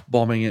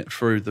bombing it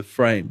through the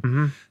frame.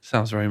 Mm-hmm.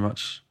 Sounds very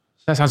much.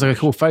 That sounds like a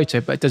cool photo,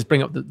 but it does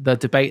bring up the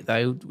debate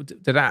though.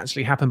 Did that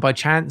actually happen by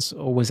chance,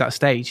 or was that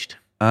staged?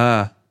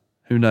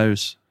 Who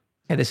knows?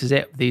 Yeah, this is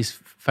it. These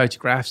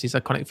photographs, these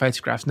iconic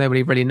photographs,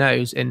 nobody really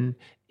knows. And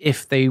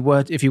if you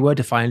were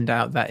to find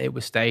out that it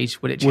was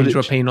staged, would it change your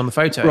opinion on the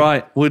photo?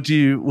 Right. Would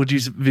you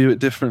view it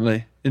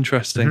differently?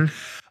 Interesting.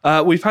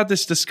 Mm-hmm. We've had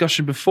this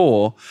discussion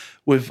before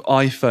with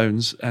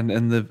iPhones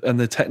and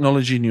the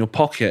technology in your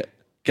pocket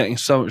getting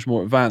so much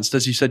more advanced.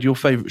 As you said, your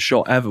favourite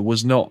shot ever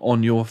was not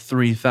on your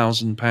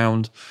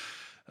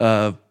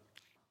 £3,000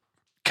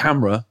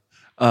 camera.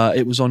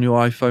 It was on your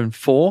iPhone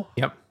 4.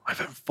 Yep.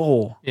 iPhone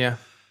 4. Yeah.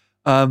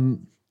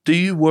 Do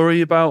you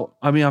worry about,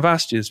 I mean, I've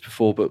asked you this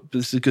before, but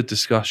this is a good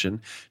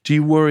discussion. Do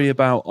you worry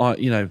about,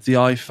 the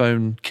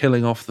iPhone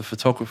killing off the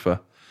photographer?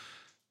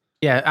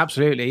 Yeah,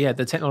 absolutely. Yeah,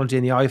 the technology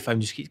in the iPhone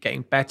just keeps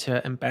getting better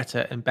and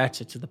better and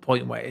better to the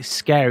point where it's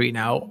scary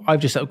now.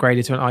 I've just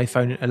upgraded to an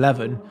iPhone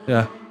 11.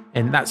 Yeah.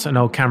 And that's an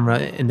old camera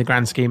in the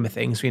grand scheme of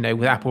things,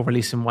 with Apple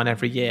releasing one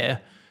every year.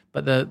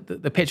 But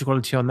the picture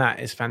quality on that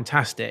is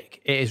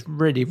fantastic. It is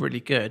really, really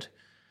good.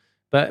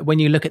 But when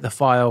you look at the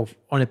file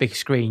on a big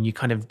screen, you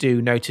kind of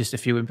do notice a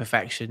few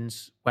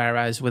imperfections,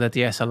 whereas with a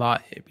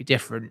DSLR, it'd be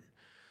different.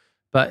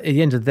 But at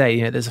the end of the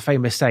day, there's a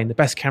famous saying, the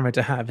best camera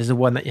to have is the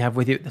one that you have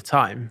with you at the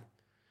time.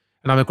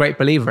 And I'm a great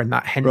believer in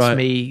that, hence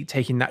me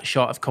taking that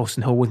shot of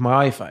Colston Hall with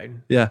my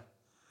iPhone. Yeah.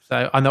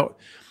 So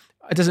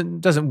it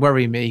doesn't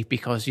worry me,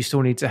 because you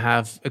still need to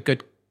have a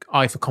good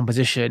eye for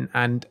composition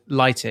and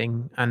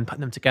lighting and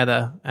putting them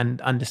together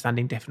and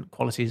understanding different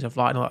qualities of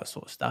light and all that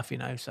sort of stuff,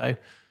 so...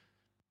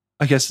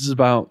 I guess it's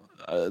about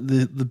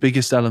the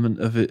biggest element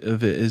of it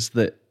is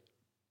that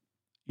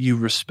you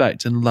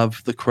respect and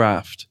love the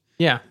craft.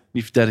 Yeah.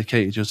 You've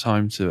dedicated your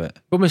time to it.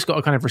 You've almost got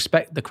to kind of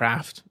respect the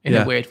craft in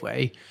a weird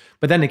way.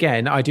 But then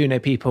again, I do know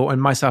people,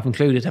 and myself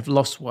included, have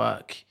lost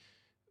work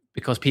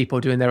because people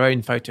are doing their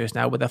own photos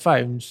now with their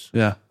phones.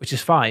 Yeah. Which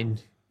is fine.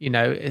 It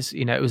was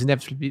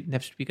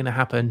inevitably going to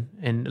happen,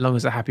 and as long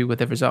as they're happy with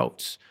the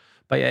results.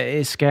 But yeah, it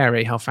is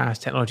scary how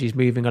fast technology is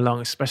moving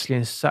along, especially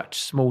in such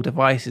small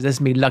devices.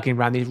 There's me lugging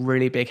around these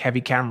really big,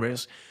 heavy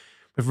cameras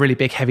with really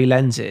big, heavy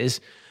lenses.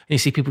 And you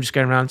see people just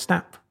going around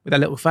snap with their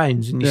little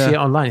phones. And you see it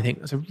online and think,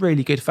 that's a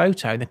really good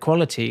photo. And the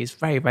quality is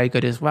very, very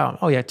good as well.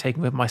 Oh, yeah,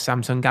 taken with my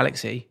Samsung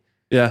Galaxy.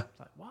 Yeah.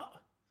 Like, what?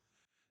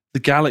 The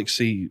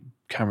Galaxy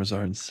cameras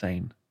are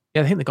insane.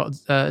 Yeah, I think they got,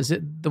 is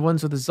it the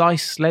ones with the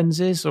Zeiss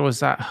lenses, or is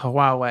that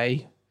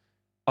Huawei?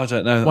 I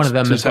don't know. That's one of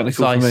them is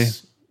technical for me.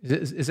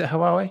 Is it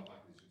Huawei?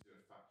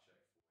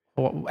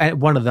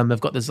 One of them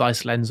have got the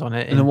Zeiss lens on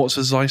it. And then what's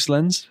a Zeiss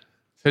lens?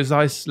 So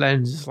Zeiss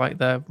lens is like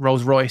the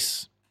Rolls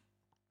Royce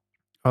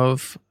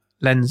of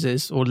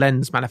lenses, or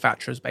lens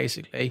manufacturers,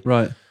 basically.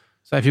 Right.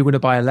 So if you're going to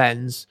buy a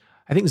lens,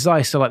 I think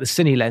Zeiss are like the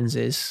cine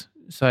lenses.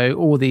 So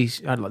all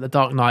these, like the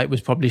Dark Knight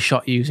was probably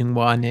shot using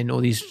one, in all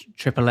these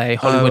AAA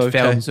Hollywood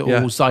films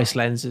are all Zeiss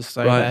lenses.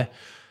 So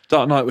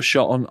Dark Knight was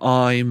shot on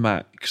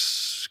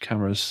IMAX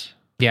cameras.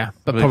 Yeah,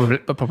 but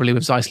probably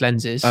with Zeiss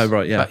lenses. Oh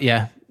right, yeah.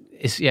 But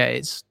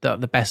it's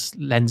the best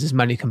lenses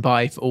money can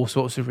buy for all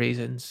sorts of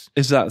reasons.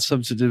 Is that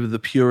something to do with the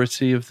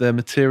purity of their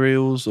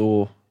materials,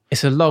 or?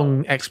 It's a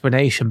long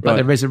explanation, but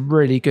there is a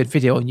really good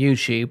video on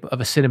YouTube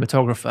of a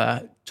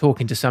cinematographer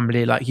talking to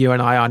somebody like you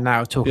and I are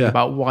now, talking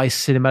about why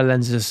cinema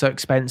lenses are so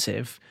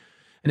expensive.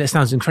 And it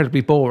sounds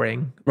incredibly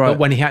boring. Right. But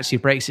when he actually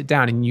breaks it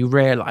down and you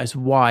realise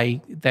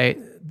why they're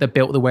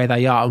built the way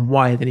they are and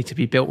why they need to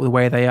be built the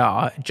way they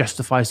are, it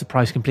justifies the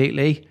price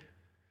completely.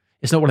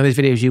 It's not one of those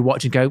videos you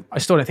watch and go, I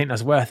still don't think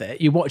that's worth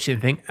it. You watch it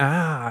and think,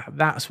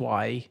 that's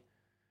why.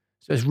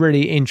 So it's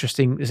really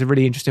interesting. It's a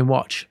really interesting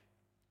watch.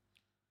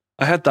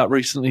 I had that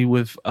recently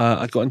with,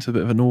 I got into a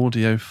bit of an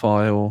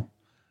audiophile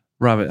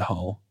rabbit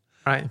hole.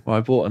 Right. Well,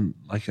 I bought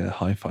a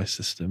hi-fi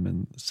system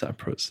and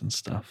separates and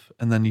stuff.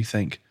 And then you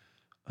think,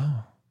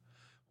 oh,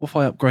 what if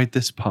I upgrade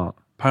this part?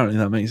 Apparently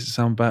that makes it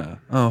sound better.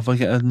 Oh, if I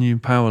get a new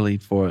power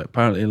lead for it,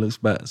 apparently it looks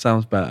better,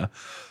 sounds better.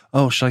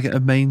 Oh, should I get a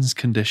mains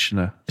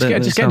conditioner?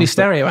 Just get a new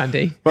stereo,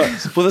 Andy.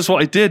 Right. Well, that's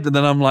what I did. And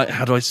then I'm like,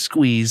 how do I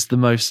squeeze the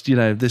most,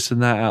 this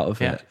and that out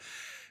of it?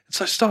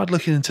 So I started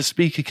looking into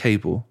speaker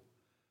cable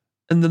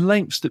and the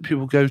lengths that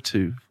people go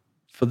to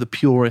for the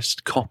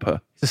purest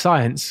copper. It's a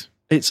science.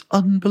 It's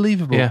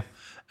unbelievable. Yeah.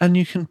 And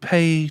you can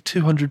pay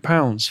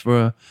 £200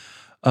 for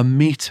a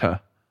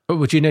meter. But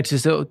would you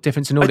notice a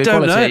difference in audio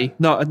quality?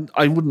 No,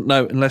 I wouldn't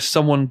know unless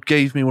someone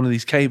gave me one of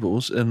these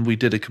cables and we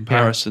did a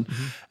comparison. Yeah.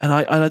 Mm-hmm.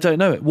 And I don't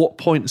know. At what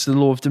point, it's the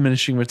law of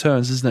diminishing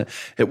returns, isn't it?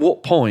 At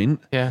what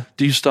point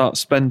do you start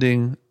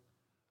spending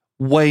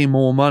way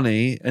more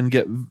money and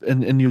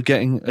you're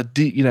getting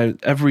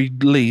every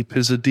leap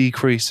is a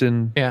decrease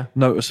in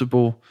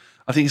noticeable.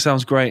 I think it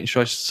sounds great,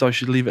 so I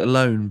should leave it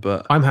alone.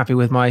 But I'm happy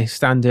with my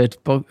standard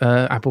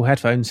Apple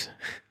headphones.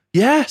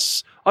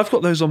 Yes, I've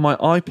got those on my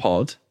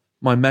iPod,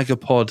 my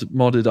Megapod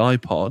modded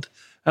iPod,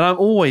 and I'm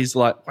always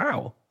like,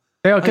 wow,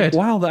 they are good.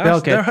 Wow,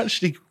 they're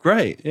actually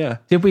great. Yeah.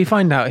 Did we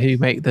find out who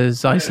make the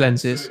Zeiss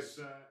lenses? Is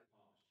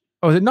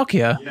it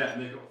Nokia? Yeah,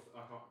 and they got.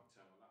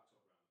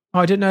 Oh,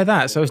 I didn't know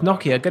that. So it's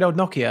Nokia, good old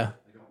Nokia.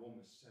 They got one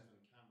with 7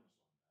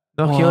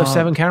 cameras. Nokia with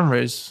 7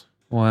 cameras.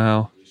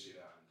 Wow.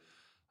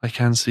 I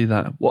can see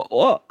that. What?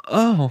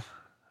 Oh.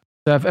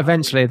 So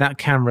eventually that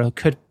camera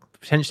could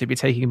potentially be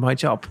taking my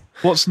job.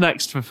 What's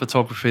next for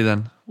photography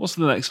then? What's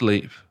the next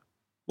leap?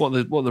 What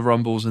are the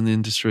rumbles in the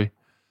industry?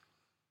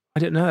 I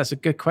don't know. That's a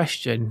good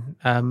question.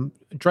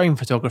 Drone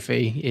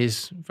photography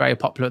is very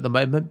popular at the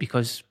moment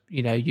because,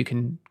 you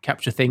can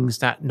capture things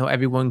that not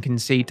everyone can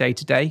see day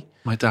to day.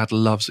 My dad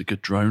loves a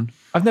good drone.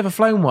 I've never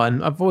flown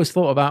one. I've always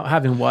thought about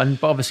having one,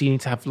 but obviously you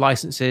need to have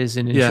licenses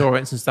and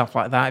insurance and stuff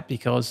like that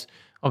because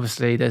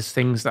obviously there's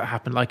things that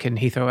happen like in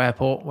Heathrow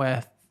Airport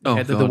where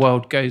the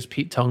world goes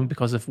Pete-tong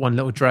because of one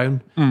little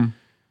drone. Mm.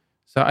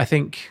 So I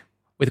think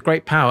with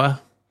great power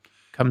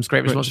comes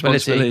great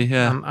responsibility.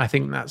 Yeah. I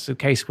think that's the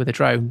case with a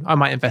drone. I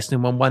might invest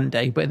in one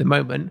day, but at the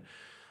moment,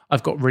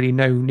 I've got really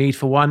no need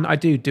for one. I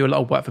do a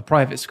lot of work for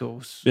private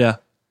schools. Yeah.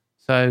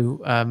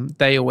 So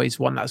they always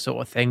want that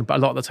sort of thing. But a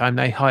lot of the time,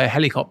 they hire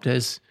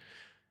helicopters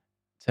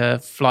to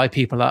fly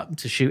people up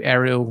to shoot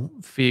aerial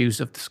views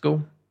of the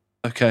school.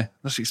 Okay.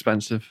 That's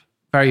expensive.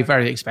 Very,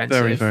 very expensive.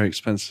 Very, very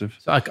expensive.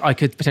 So I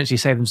could potentially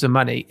save them some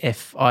money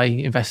if I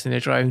invest in a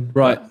drone.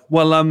 Right.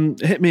 Well,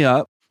 hit me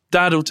up.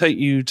 Dad will take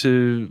you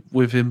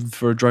with him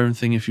for a drone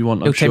thing if you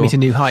want. He'll take me to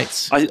new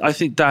heights. I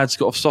think Dad's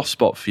got a soft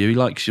spot for you. He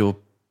likes your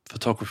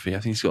photography. I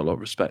think he's got a lot of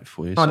respect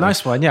for you. Oh,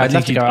 nice one. Yeah, I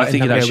think he'd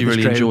actually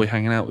really enjoy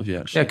hanging out with you,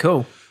 actually. Yeah,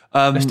 cool.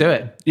 Let's do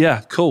it.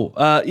 Yeah, cool.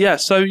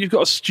 So you've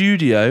got a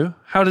studio.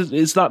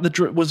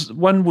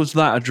 When was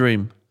that a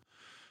dream?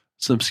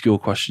 It's an obscure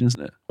question,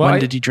 isn't it? When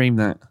did you dream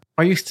that?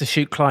 I used to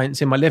shoot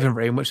clients in my living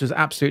room, which was an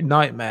absolute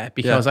nightmare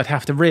because I'd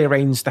have to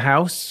rearrange the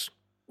house,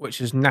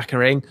 which is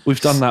knackering. We've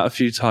done that a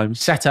few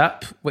times. Set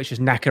up, which is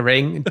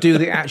knackering. Do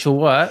the actual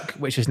work,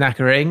 which is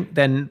knackering.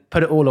 Then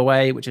put it all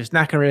away, which is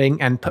knackering.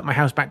 And put my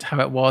house back to how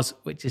it was,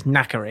 which is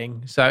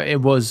knackering. So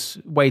it was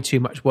way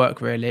too much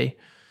work, really.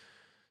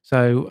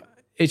 So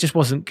it just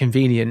wasn't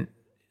convenient.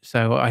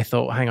 So I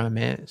thought, hang on a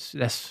minute,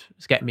 let's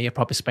get me a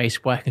proper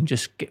space where I can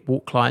just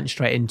walk clients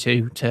straight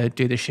into to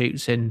do the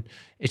shoots. And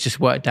it's just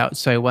worked out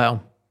so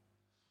well.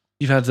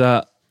 You've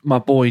had my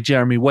boy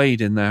Jeremy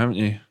Wade in there, haven't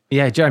you?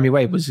 Yeah, Jeremy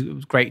Wade was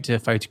great to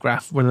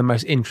photograph. One of the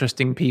most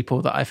interesting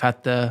people that I've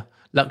had the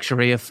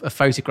luxury of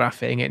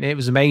photographing. And it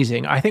was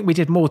amazing. I think we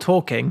did more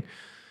talking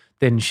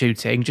than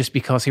shooting just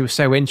because he was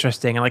so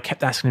interesting. And I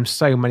kept asking him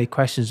so many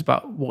questions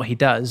about what he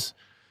does.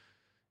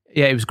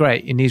 Yeah, it was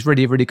great. And he's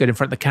really, really good in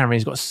front of the camera.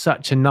 He's got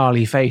such a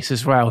gnarly face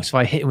as well. So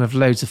I hit him with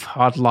loads of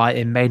hard light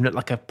and made him look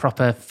like a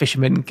proper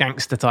fisherman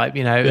gangster type.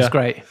 It was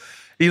great.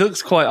 He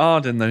looks quite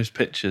hard in those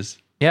pictures.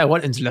 Yeah, I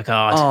want him to look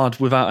hard. Hard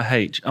without a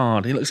H.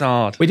 Hard. He looks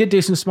hard. We did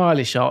do some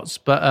smiley shots,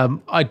 but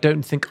I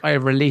don't think I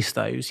released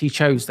those. He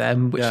chose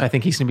them, which I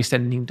think he's going to be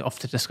sending off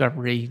to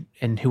Discovery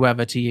and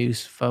whoever to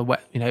use for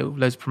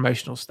loads of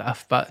promotional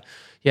stuff. But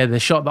yeah, the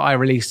shot that I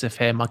released of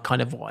him, I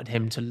kind of wanted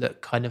him to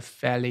look kind of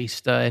fairly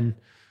stern.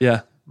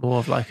 Yeah. More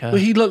of like a... Well,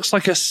 he looks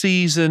like a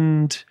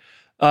seasoned...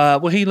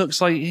 he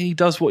looks like he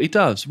does what he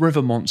does.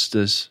 River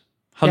monsters.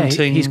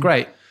 Hunting. Yeah, he's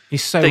great.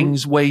 He's so...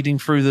 Things wading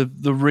through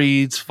the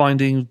reeds,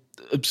 finding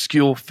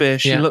obscure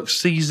fish. He looks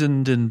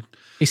seasoned and...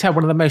 He's had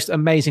one of the most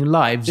amazing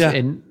lives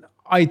in...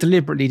 I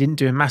deliberately didn't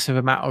do a massive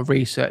amount of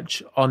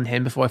research on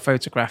him before I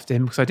photographed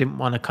him because I didn't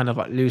want to kind of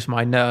like lose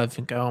my nerve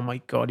and go, oh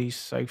my God, he's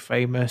so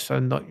famous.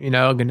 I'm not,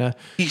 I'm going to...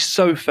 He's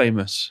so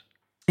famous.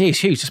 He's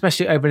huge,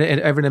 especially over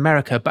in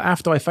America. But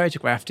after I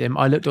photographed him,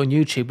 I looked on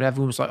YouTube and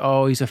everyone was like,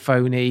 oh, he's a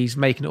phony. He's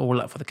making it all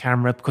up for the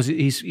camera because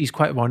he's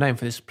quite well known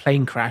for this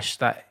plane crash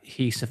that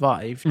he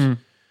survived.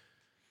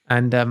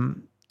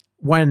 And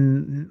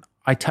when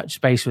I touched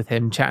base with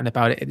him, chatting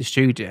about it at the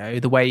studio,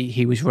 the way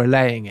he was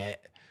relaying it,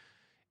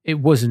 it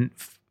wasn't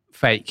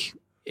fake.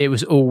 It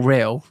was all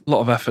real. A lot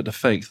of effort to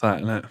fake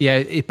that, isn't it?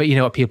 Yeah, but you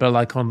know what people are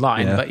like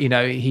online. Yeah. But,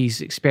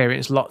 he's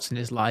experienced lots in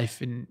his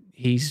life and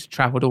he's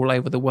travelled all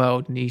over the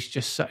world and he's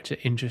just such an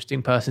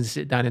interesting person to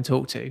sit down and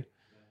talk to.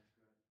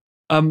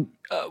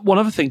 One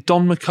other thing,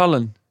 Don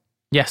McCullum.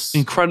 Yes.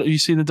 Incredible. You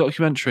seen the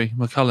documentary,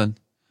 McCullum?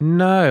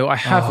 No, I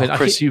haven't. Oh,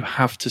 Chris, you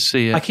have to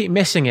see it. I keep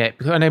missing it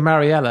because I know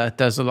Mariella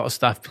does a lot of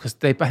stuff because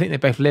I think they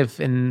both live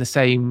in the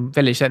same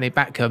village, don't they,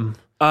 Backham?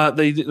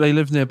 They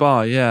live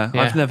nearby, yeah.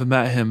 Yeah. I've never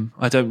met him.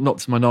 Not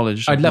to my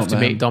knowledge. I'd love to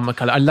meet him. Don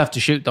McCullum. I'd love to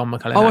shoot Don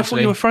McCullum. Oh, I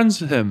thought you were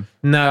friends with him.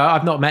 No,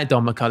 I've not met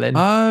Don McCullum.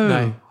 Oh,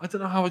 no. I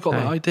don't know how I got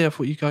that idea. I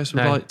thought you guys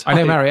were like... I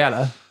know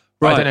Mariella,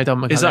 but right. I don't know Don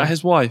McCullum. Is that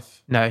his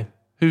wife? No.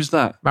 Who's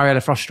that?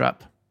 Mariella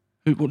Frostrup.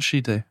 What does she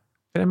do? Do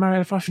you know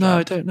Mariella Frostrup? No,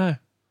 I don't know.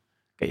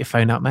 Get your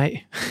phone up,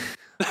 mate.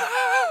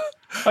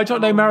 I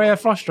don't know Mariella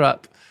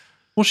Frostrup.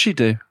 What's she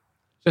do? She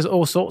does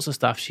all sorts of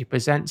stuff. She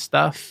presents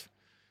stuff.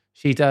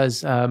 She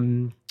does...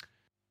 Harry,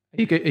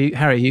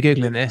 are you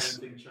Googling this?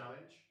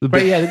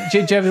 But yeah, do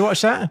you ever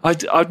watch that?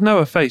 I know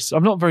her face.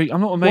 I'm not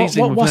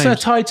amazing with what's her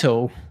names.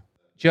 title?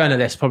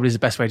 Journalist probably is the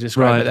best way to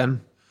describe it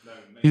then.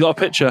 You got a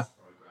picture?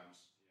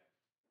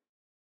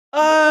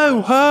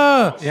 Oh,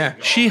 her. Yeah.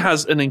 She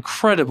has an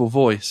incredible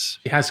voice.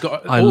 She has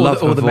got I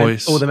love her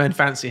voice. all the men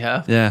fancy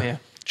her. Yeah.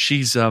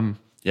 She's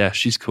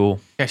she's cool.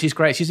 Yeah, she's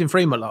great. She's in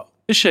Frome a lot.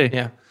 Is she?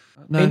 Yeah.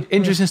 No.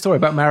 Interesting story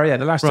about Marielle.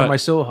 The last time I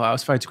saw her, I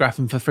was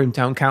photographing for Frome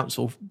Town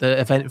Council, the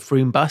event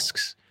Frome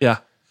Busks. Yeah.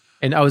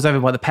 And I was over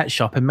by the pet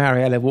shop, and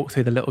Mariella walked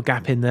through the little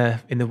gap in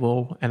the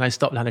wall, and I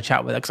stopped and had a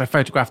chat with her because I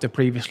photographed her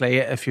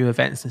previously at a few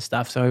events and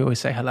stuff, so I always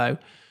say hello.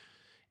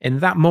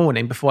 And that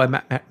morning, before I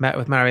met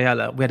with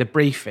Mariella, we had a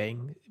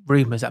briefing,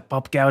 rumours that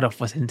Bob Geldof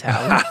was in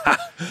town.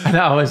 And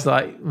I was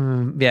like,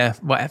 yeah,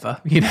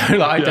 whatever.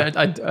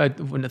 I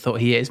wouldn't have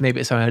thought he is. Maybe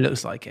it's someone who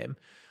looks like him.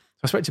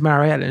 So I spoke to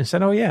Mariella and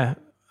said, oh yeah,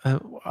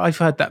 I've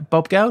heard that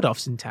Bob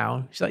Geldof's in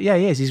town. She's like, yeah,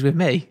 he is. He's with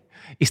me.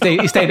 He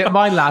stayed at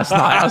mine last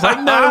night. I was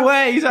like, no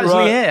way, he's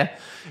actually here.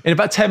 And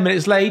about 10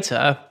 minutes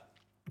later,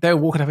 they were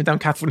walking up and down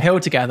Catherine Hill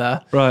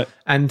together. Right.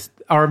 And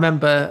I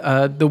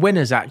remember the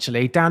winners,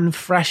 actually, Dan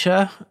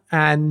Fresher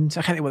and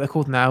I can't think what they're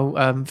called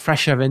now,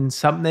 Fresher and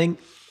something.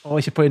 Oh,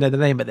 I should probably know the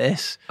name of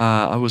this.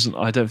 I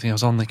don't think I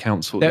was on the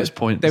council at this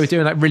point. They were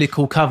doing like really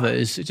cool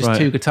covers, just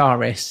two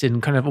guitarists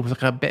and kind of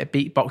almost like a bit of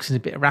beatboxing, a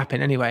bit of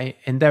rapping anyway.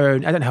 And they're, I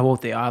don't know how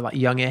old they are, like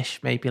youngish,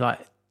 maybe like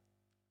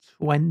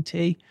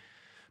 20.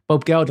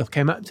 Bob Geldof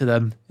came up to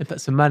them and put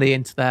some money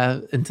into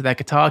their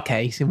guitar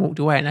case and walked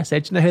away. And I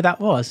said, do you know who that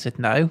was? I said,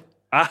 no.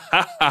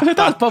 I said,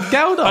 that's Bob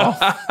Geldof.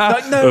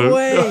 Like, no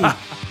way.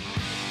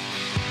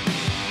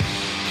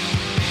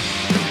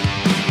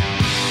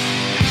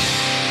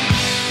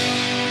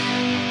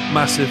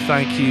 Massive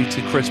thank you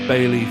to Chris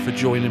Bailey for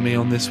joining me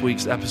on this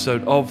week's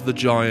episode of The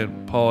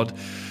Giant Pod.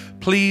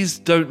 Please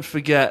don't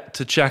forget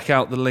to check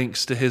out the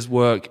links to his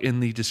work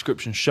in the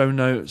description show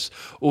notes.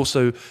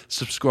 Also,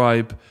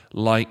 subscribe,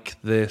 like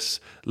this,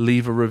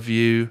 leave a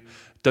review.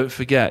 Don't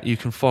forget, you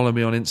can follow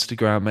me on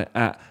Instagram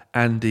at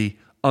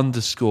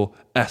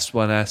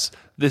Andy_S1S.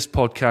 This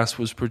podcast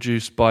was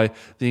produced by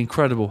the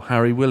incredible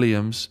Harry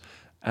Williams,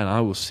 and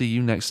I will see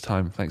you next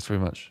time. Thanks very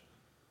much.